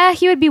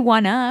 He would be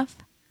one of.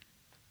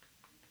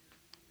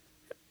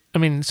 I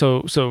mean,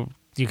 so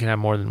you can have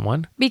more than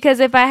one? Because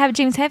if I have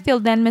James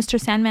Hetfield, then Mr.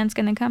 Sandman's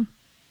going to come.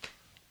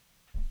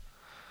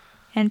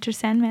 Enter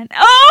Sandman.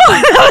 Oh,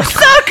 that was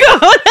so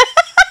good.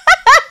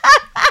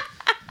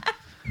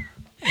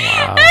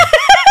 Wow.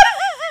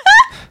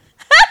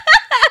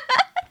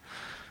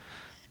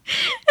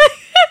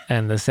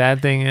 And the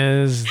sad thing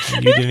is,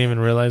 you didn't even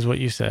realize what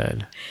you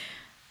said.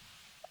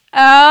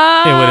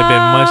 Oh. It would have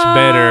been much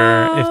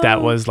better if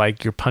that was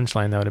like your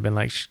punchline. That would have been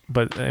like,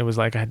 but it was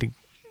like I had to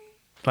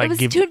like it was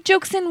two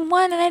jokes in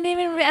one, and I didn't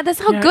even. That's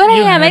how good I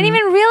am. I didn't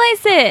even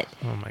realize it.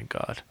 Oh my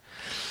God.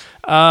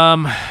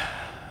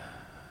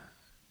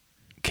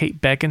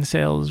 Kate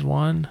Beckinsale is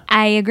one.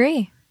 I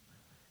agree.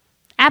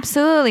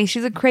 Absolutely,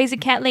 she's a crazy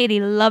cat lady.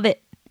 Love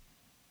it.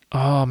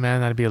 Oh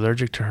man, I'd be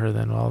allergic to her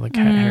then. All the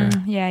cat hair.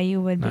 Yeah,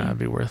 you would be. That'd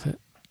be worth it.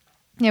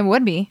 It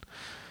would be.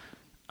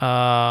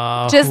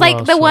 Just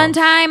like the one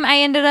time I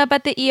ended up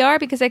at the ER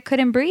because I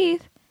couldn't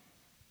breathe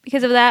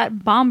because of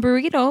that bomb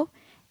burrito,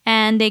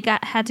 and they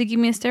had to give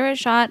me a steroid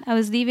shot. I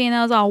was leaving and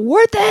I was all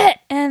worth it,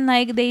 and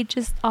like they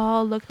just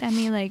all looked at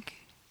me like.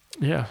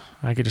 Yeah,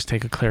 I could just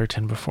take a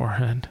Claritin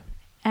beforehand.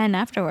 And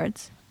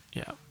afterwards.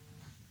 Yeah.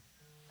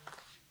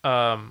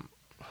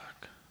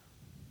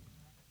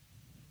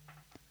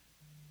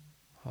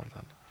 Hold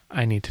on.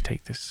 I need to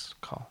take this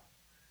call.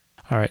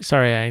 All right.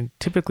 Sorry, I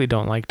typically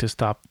don't like to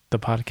stop the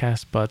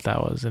podcast, but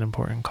that was an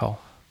important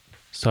call.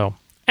 So,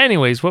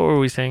 anyways, what were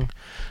we saying?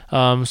 We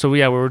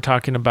were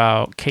talking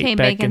about Kate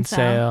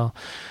Beckinsale.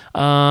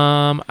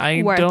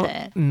 I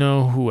don't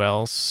know who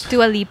else.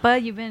 Dua Lipa,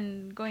 you've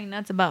been going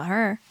nuts about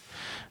her.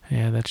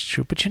 Yeah, that's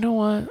true. But you know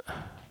what?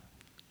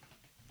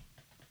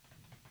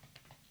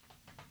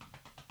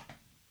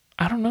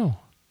 I don't know.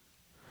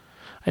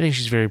 I think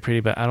she's very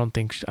pretty, but I don't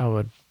think I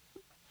would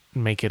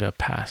make it a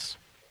pass.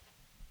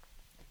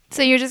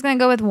 So you're just going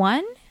to go with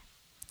one?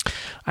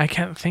 I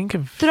can't think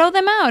of... Throw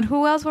them out.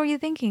 Who else were you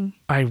thinking?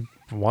 I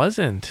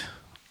wasn't.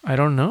 I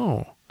don't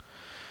know.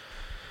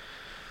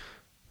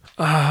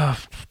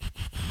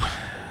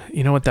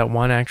 You know what? That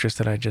one actress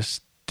that I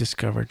just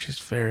discovered, she's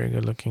very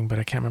good looking, but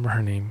I can't remember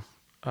her name.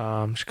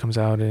 She comes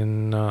out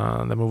in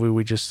the movie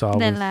we just saw with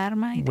Ben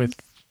Affleck, which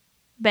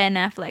Ben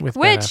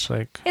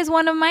Affleck is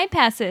one of my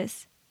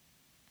passes.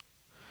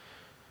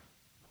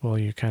 Well,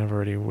 you're kind of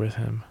already with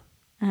him.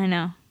 I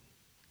know.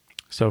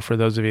 So for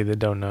those of you that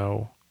don't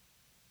know,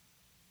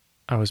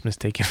 I was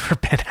mistaken for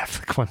Ben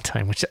Affleck one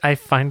time, which I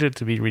find it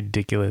to be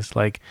ridiculous.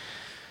 Like,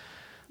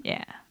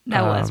 Yeah,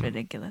 that was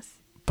ridiculous.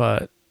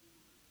 but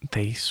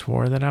they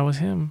swore that I was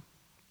him.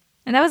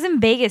 And that was in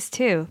Vegas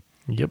too,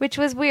 Yep. which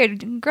was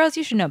weird. Girls,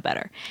 you should know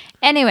better.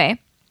 Anyway.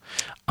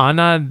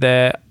 Ana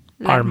de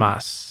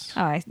Armas.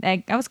 Oh,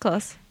 I was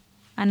close.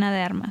 Ana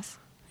de Armas.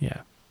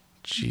 Yeah.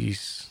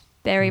 Jeez.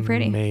 Very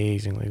pretty.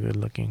 Amazingly good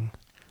looking.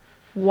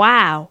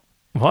 Wow.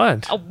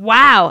 What?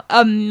 Wow.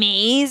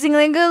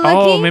 Amazingly good looking.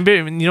 Oh, maybe,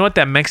 you know what?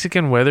 That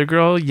Mexican weather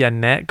girl,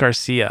 Janet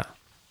Garcia.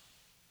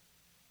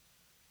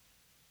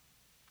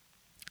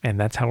 And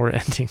that's how we're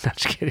ending. Not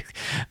just kidding.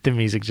 The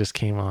music just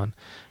came on.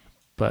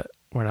 But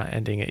we're not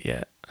ending it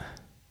yet.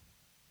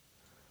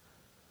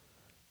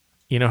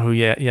 You know who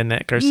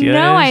Janet Garcia is?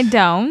 No, I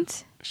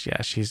don't.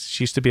 Yeah, she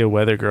used to be a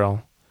weather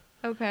girl.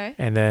 Okay.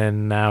 And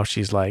then now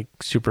she's like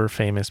super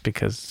famous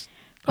because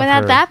Well, of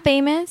not her. that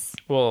famous.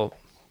 Well,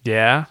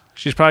 yeah.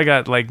 She's probably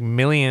got like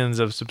millions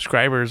of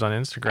subscribers on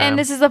Instagram. And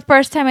this is the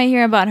first time I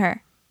hear about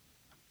her.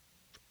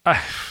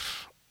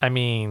 I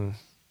mean,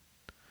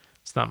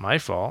 it's not my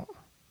fault.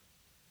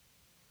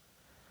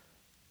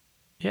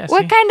 Yeah.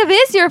 What see? kind of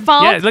is your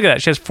fault? Yeah, look at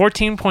that. She has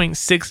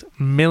 14.6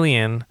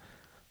 million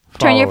followers.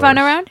 Turn your phone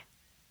around.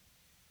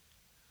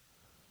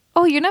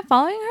 Oh, you're not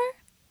following her?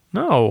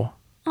 No.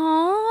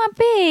 Oh,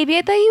 baby,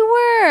 I thought you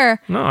were.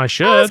 No, I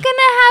should. I was gonna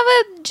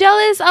have a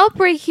jealous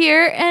outbreak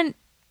here, and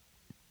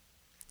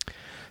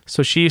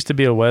So she used to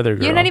be a weather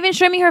girl. you're not even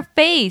showing me her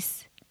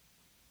face.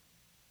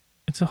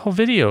 It's a whole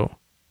video.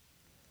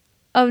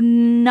 Of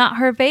not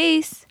her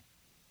face.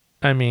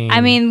 I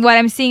mean, what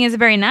I'm seeing is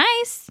very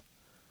nice.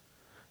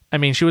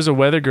 she was a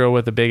weather girl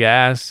with a big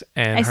ass,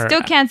 and I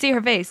still can't see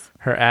her face.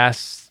 her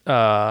ass.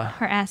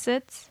 Her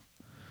assets.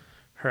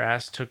 Her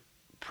ass took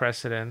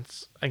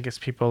precedence. I guess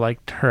people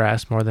liked her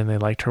ass more than they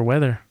liked her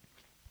weather.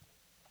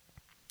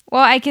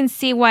 Well, I can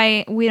see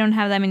why we don't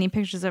have that many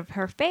pictures of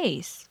her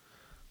face.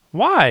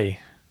 Why?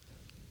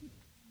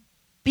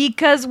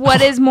 Because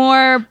what is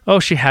more... Oh,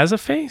 she has a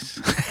face?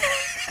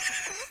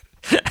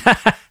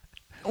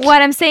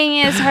 What I'm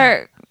saying is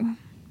her...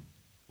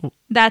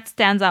 That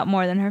stands out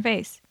more than her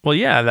face. Well,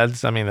 yeah,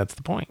 that's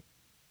the point.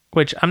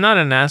 Which, I'm not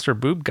an ass or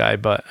boob guy,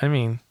 but,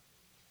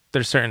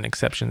 there's certain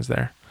exceptions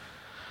there.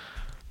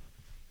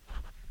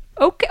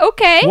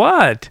 Okay.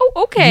 What? Oh,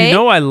 okay. You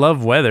know I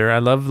love weather. I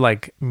love,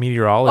 like,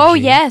 meteorology. Oh,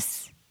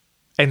 yes.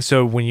 And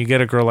so when you get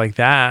a girl like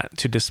that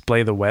to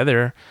display the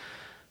weather,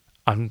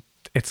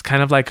 it's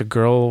kind of like a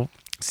girl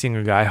seeing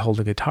a guy hold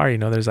a guitar.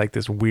 There's, like,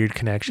 this weird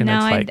connection. No,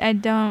 It's like, I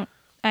don't.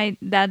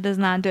 That does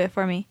not do it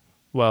for me.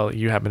 well,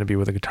 you happen to be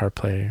with a guitar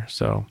player,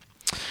 so...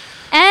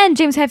 And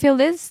James Hetfield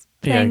is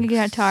playing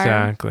yeah, guitar.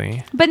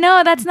 Exactly. But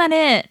no, that's not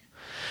it.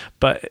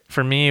 But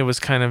for me, it was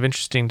kind of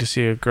interesting to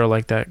see a girl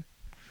like that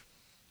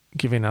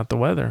giving out the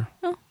weather.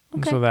 Oh,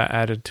 And okay. so that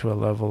added to a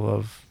level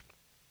of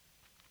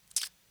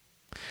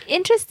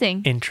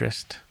Interesting.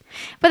 interest.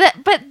 But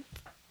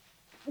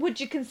would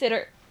you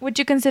consider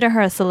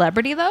her a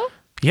celebrity though?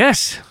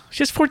 Yes.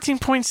 She has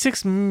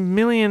 14.6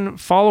 million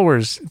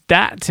followers.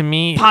 That, to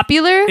me,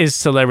 Popular is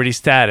celebrity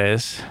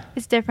status.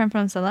 It's different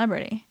from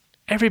celebrity.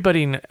 Every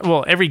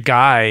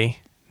guy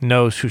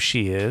knows who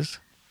she is.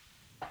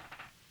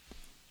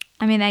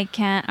 I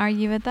can't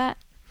argue with that.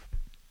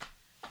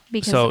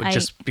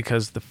 Just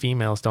because the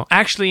females don't.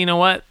 Actually, you know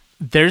what?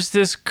 There's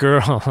this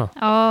girl.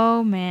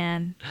 Oh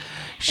man.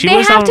 She They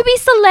was have on- to be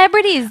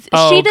celebrities.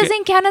 Oh, She okay.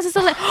 doesn't count as a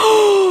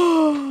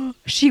celebrity.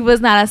 She was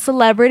not a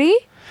celebrity.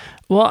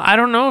 Well, I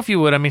don't know if you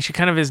would. She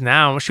kind of is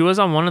now. She was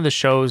on one of the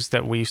shows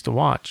that we used to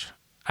watch.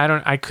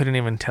 I couldn't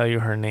even tell you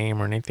her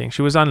name or anything.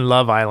 She was on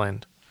Love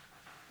Island.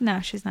 No,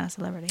 she's not a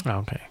celebrity. Oh,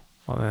 okay.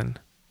 Well then,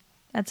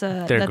 That's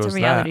a goes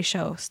reality that.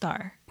 show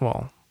star.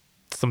 well,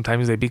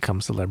 sometimes they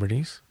become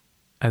celebrities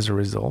as a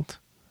result.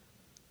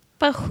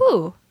 But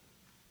who?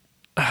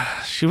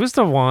 She was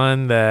the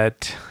one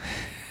that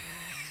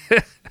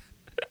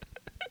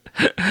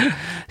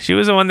she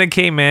was the one that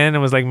came in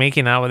and was like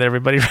making out with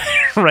everybody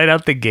right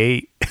out the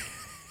gate.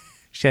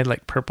 She had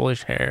like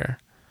purplish hair.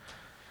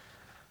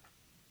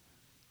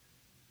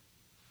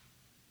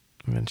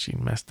 And then she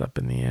messed up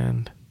in the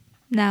end.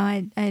 No,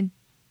 I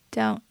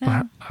don't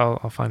know.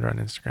 I'll find her on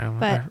Instagram.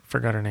 But- I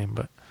forgot her name,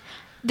 but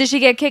Did she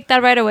get kicked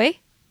out right away?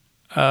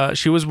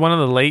 she was one of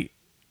the late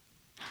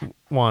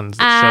ones.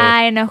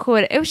 I know who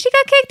it is. She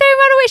got kicked out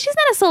right away. She's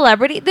not a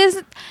celebrity.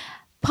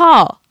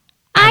 Paul.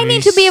 I Have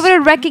need you to be able to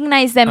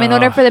recognize them in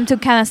order for them to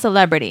count as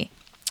celebrity.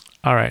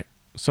 All right.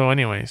 So,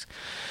 anyways,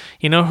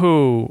 you know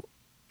who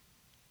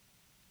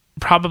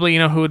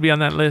would be on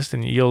that list,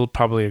 and you'll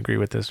probably agree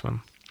with this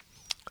one.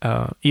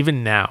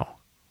 Even now,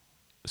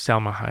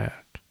 Salma Hayek.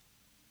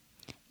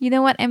 You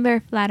know what? I'm very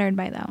flattered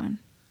by that one.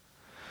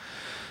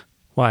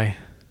 Why?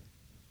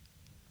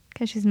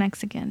 Because she's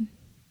Mexican.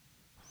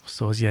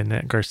 So is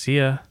Janet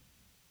Garcia.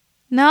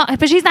 No,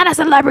 but she's not a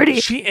celebrity.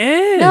 She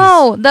is.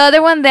 No, the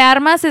other one, De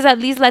Armas, is at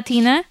least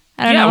Latina.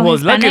 I don't know. Well,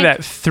 Hispanic. look at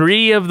that.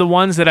 3 of the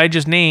ones that I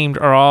just named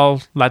are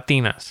all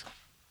Latinas.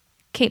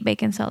 Kate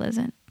Beckinsale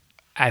isn't.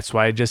 That's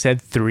why I just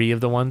said 3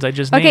 of the ones I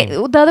just Okay,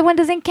 named. the other one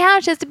doesn't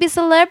count. She has to be a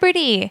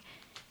celebrity.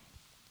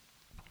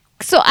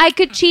 So I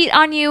could cheat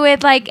on you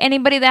with like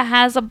anybody that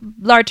has a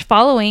large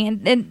following,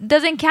 and it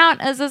doesn't count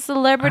as a I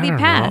celebrity don't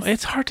pass. know.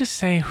 It's hard to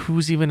say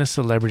who's even a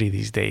celebrity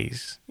these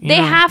days. They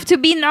have to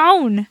be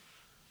known.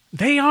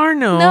 They are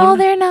known. No,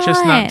 they're not.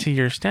 Just not to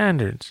your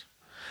standards.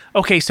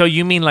 Okay, so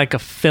you mean like a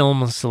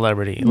film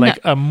celebrity, like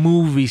a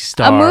movie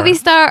star, or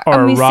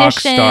a musician. rock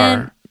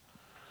star.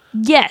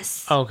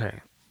 Yes. Okay.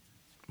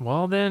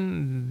 Well,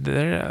 then,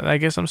 I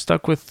guess I'm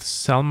stuck with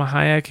Salma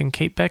Hayek and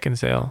Kate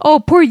Beckinsale.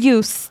 Oh, poor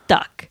you,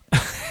 stuck.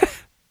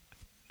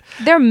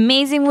 They're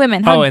amazing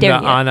women. How and dare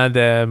the you? Ana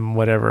de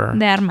whatever.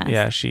 De Armas.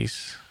 Yeah,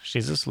 she's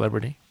a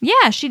celebrity.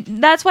 Yeah,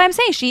 that's why I'm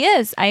saying she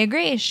is. I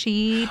agree.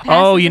 She passes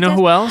Oh, you the know test.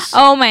 who else?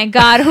 Oh my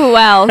God, who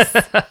else?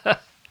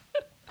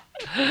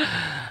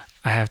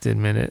 I have to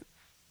admit it.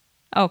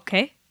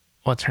 Okay.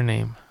 What's her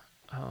name?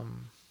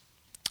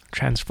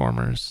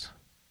 Transformers.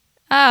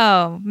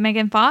 Oh,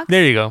 Megan Fox?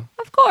 There you go.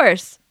 Of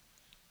course.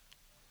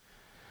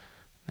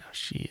 Now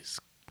she is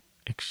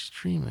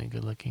extremely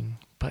good looking,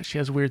 but she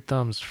has weird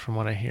thumbs from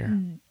what I hear.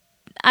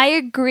 I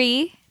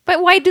agree.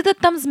 But why do the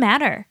thumbs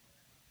matter?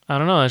 I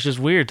don't know. It's just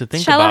weird to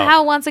think Shallow about.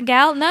 How wants a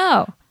gal?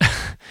 No.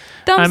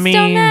 Thumbs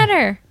don't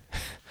matter.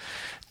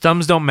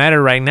 Thumbs don't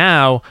matter right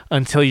now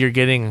until you're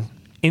getting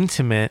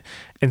intimate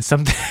and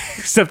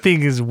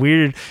something is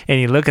weird and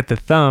you look at the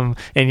thumb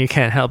and you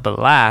can't help but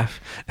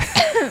laugh.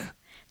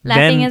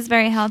 Laughing is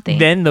very healthy.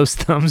 Then those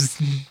thumbs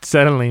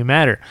suddenly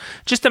matter.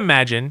 Just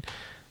imagine,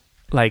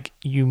 like,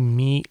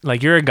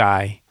 you're a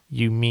guy,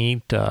 you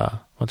meet,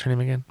 what's her name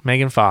again?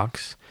 Megan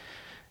Fox.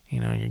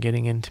 You're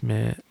getting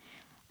intimate.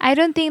 I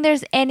don't think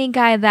there's any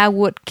guy that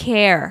would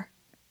care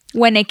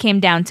when it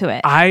came down to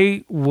it.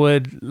 I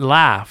would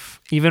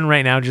laugh, even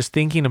right now, just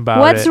thinking about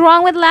it. What's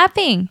wrong with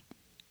laughing?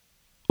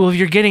 Well, if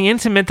you're getting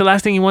intimate, the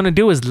last thing you want to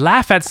do is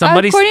laugh at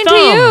somebody's According thumbs.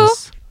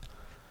 to you.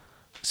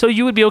 So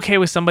you would be okay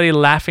with somebody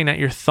laughing at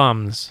your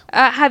thumbs?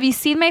 Have you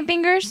seen my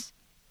fingers?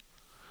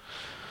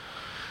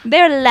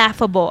 They're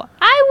laughable.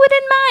 I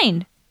wouldn't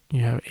mind.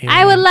 You have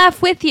I would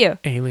laugh with you.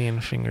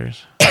 alien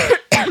fingers.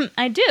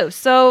 I do.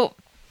 So,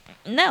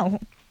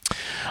 no.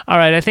 All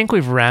right, I think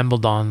we've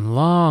rambled on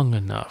long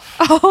enough.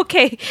 Oh,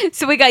 okay.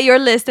 So we got your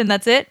list and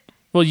that's it?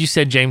 Well, you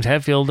said James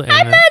Hetfield. And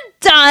I'm not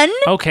done.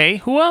 Okay,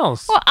 who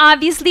else? Well,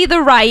 obviously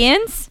the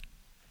Ryans.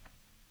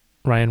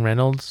 Ryan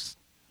Reynolds.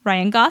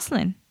 Ryan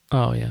Gosling.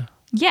 Oh, yeah.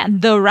 Yeah,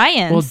 the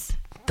Ryans.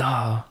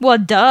 Duh. Well,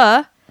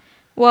 duh.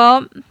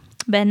 Well,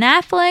 Ben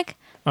Affleck,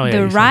 Oh, yeah, the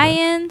you said that.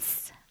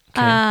 Ryans,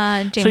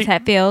 James So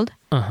Hetfield.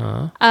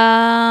 Uh-huh.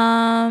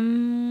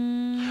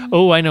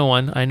 Oh, I know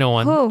one.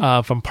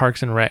 Who? From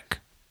Parks and Rec.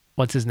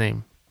 What's his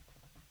name?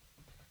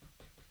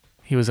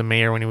 He was a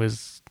mayor when he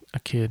was a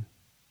kid.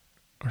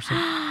 Or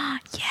something.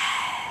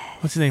 yes.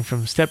 What's his name?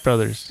 From Step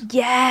Brothers.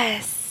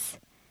 Yes.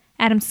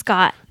 Adam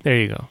Scott. There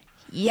you go.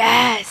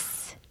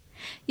 Yes.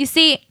 You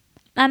see,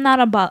 I'm not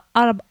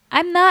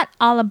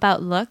all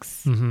about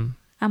looks. Mm-hmm.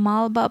 I'm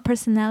all about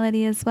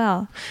personality as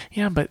well.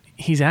 Yeah, but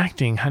he's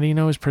acting. How do you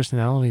know his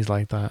personality is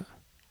like that?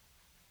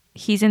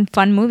 He's in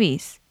fun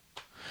movies.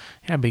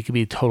 Yeah, but he could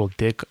be a total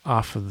dick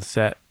off of the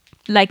set.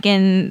 Like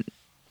in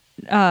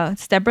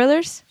Step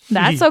Brothers.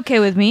 That's okay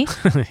with me.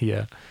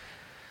 Yeah.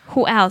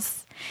 Who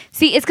else?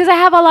 See, it's because I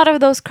have a lot of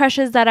those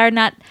crushes that are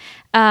not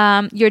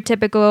your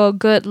typical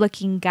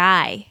good-looking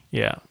guy.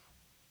 Yeah.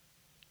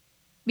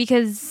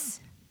 Because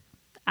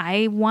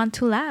I want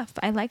to laugh.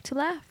 I like to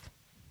laugh.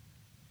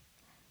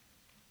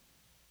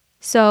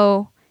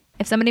 So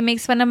if somebody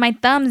makes fun of my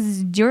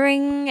thumbs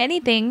during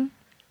anything,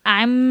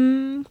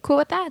 I'm cool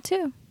with that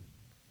too.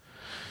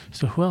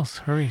 So who else?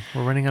 Hurry.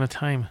 We're running out of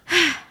time.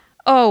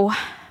 Oh,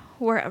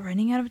 we're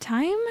running out of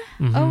time?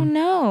 Mhm. Oh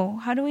no.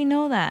 How do we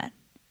know that?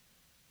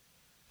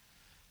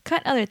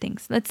 Cut other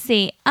things. Let's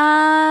see.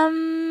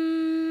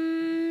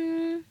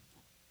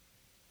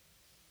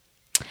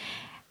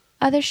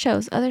 Other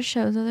shows.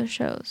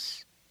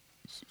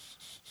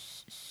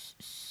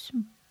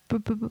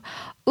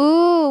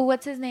 Ooh,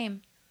 what's his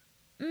name?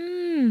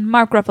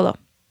 Mark Ruffalo.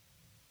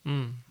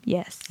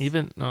 Yes.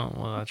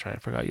 Well, that's right. I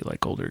forgot you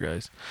like older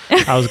guys.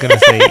 I was gonna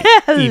say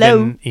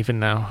Hello. even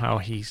now how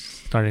he's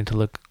starting to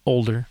look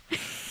older.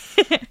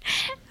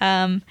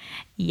 Yeah,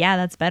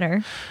 that's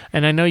better.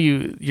 And I know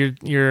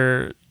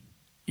your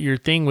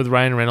thing with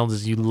Ryan Reynolds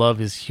is you love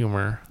his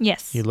humor.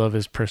 Yes. You love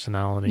his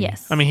personality.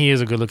 Yes. I mean, he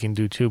is a good-looking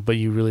dude too, but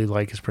you really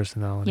like his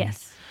personality.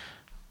 Yes.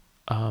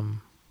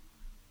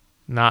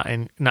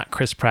 Not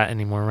Chris Pratt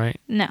anymore, right?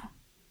 No.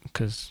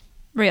 Because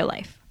Real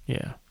life.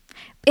 yeah.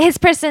 His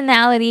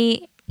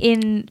personality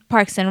in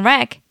Parks and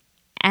Rec,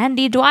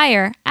 Andy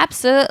Dwyer,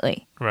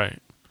 absolutely. Right.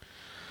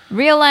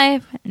 Real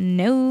life,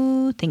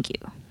 no thank you.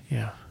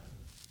 Yeah.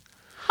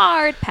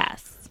 Hard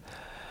pass.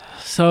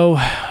 So,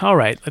 all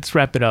right, let's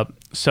wrap it up.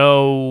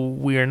 So,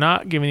 we are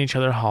not giving each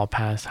other a hall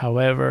pass.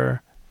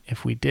 However,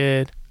 if we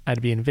did,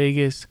 I'd be in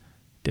Vegas.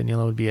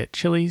 Daniela would be at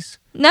Chili's.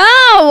 No,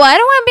 I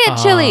don't want to be at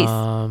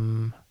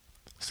Chili's.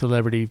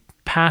 Celebrity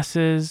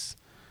passes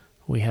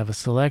We have a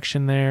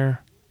selection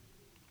there.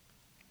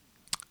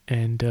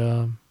 And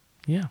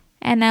yeah.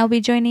 And I'll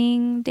be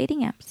joining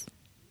dating apps.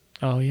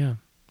 Oh, yeah.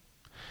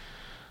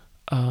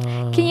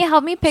 Can you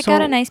help me pick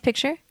out a nice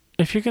picture?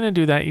 If you're going to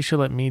do that, you should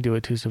let me do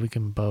it too so we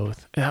can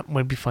both. That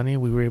would be funny if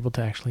we were able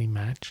to actually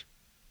match.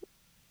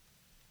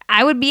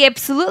 I would be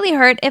absolutely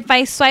hurt if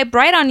I swipe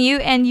right on you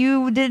and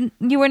you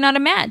were not a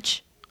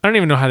match. I don't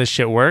even know how this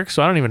shit works,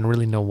 so I don't even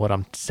really know what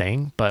I'm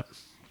saying. But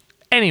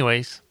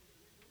anyways.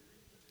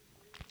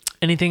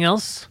 Anything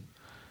else?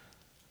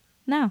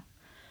 No.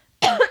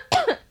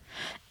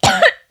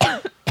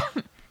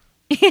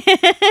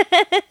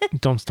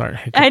 Don't start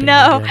hiccuping. I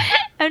know. Again.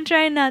 I'm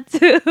trying not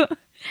to.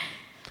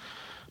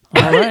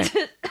 All right.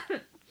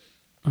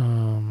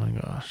 Oh my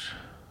gosh.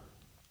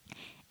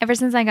 Ever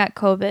since I got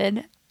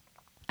COVID,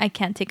 I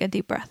can't take a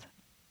deep breath.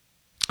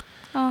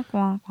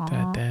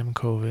 That damn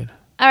COVID.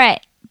 All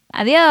right.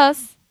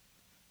 Adios.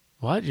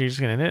 What? You're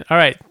just going to end it? All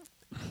right.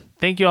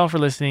 Thank you all for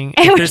listening.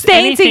 And If we're there's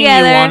staying anything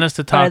together you want us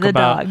to for talk the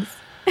about,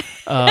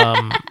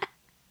 dogs.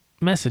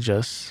 message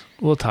us.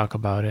 We'll talk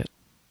about it.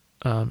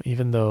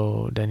 Even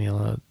though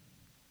Daniela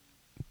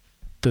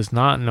does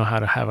not know how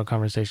to have a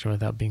conversation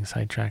without being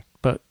sidetracked.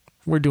 But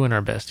we're doing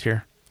our best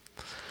here.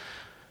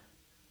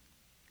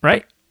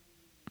 Right?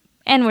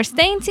 And we're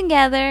staying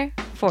together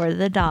for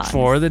the dogs.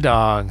 For the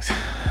dogs.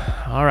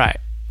 All right.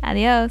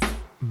 Adios.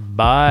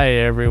 Bye,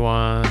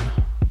 everyone.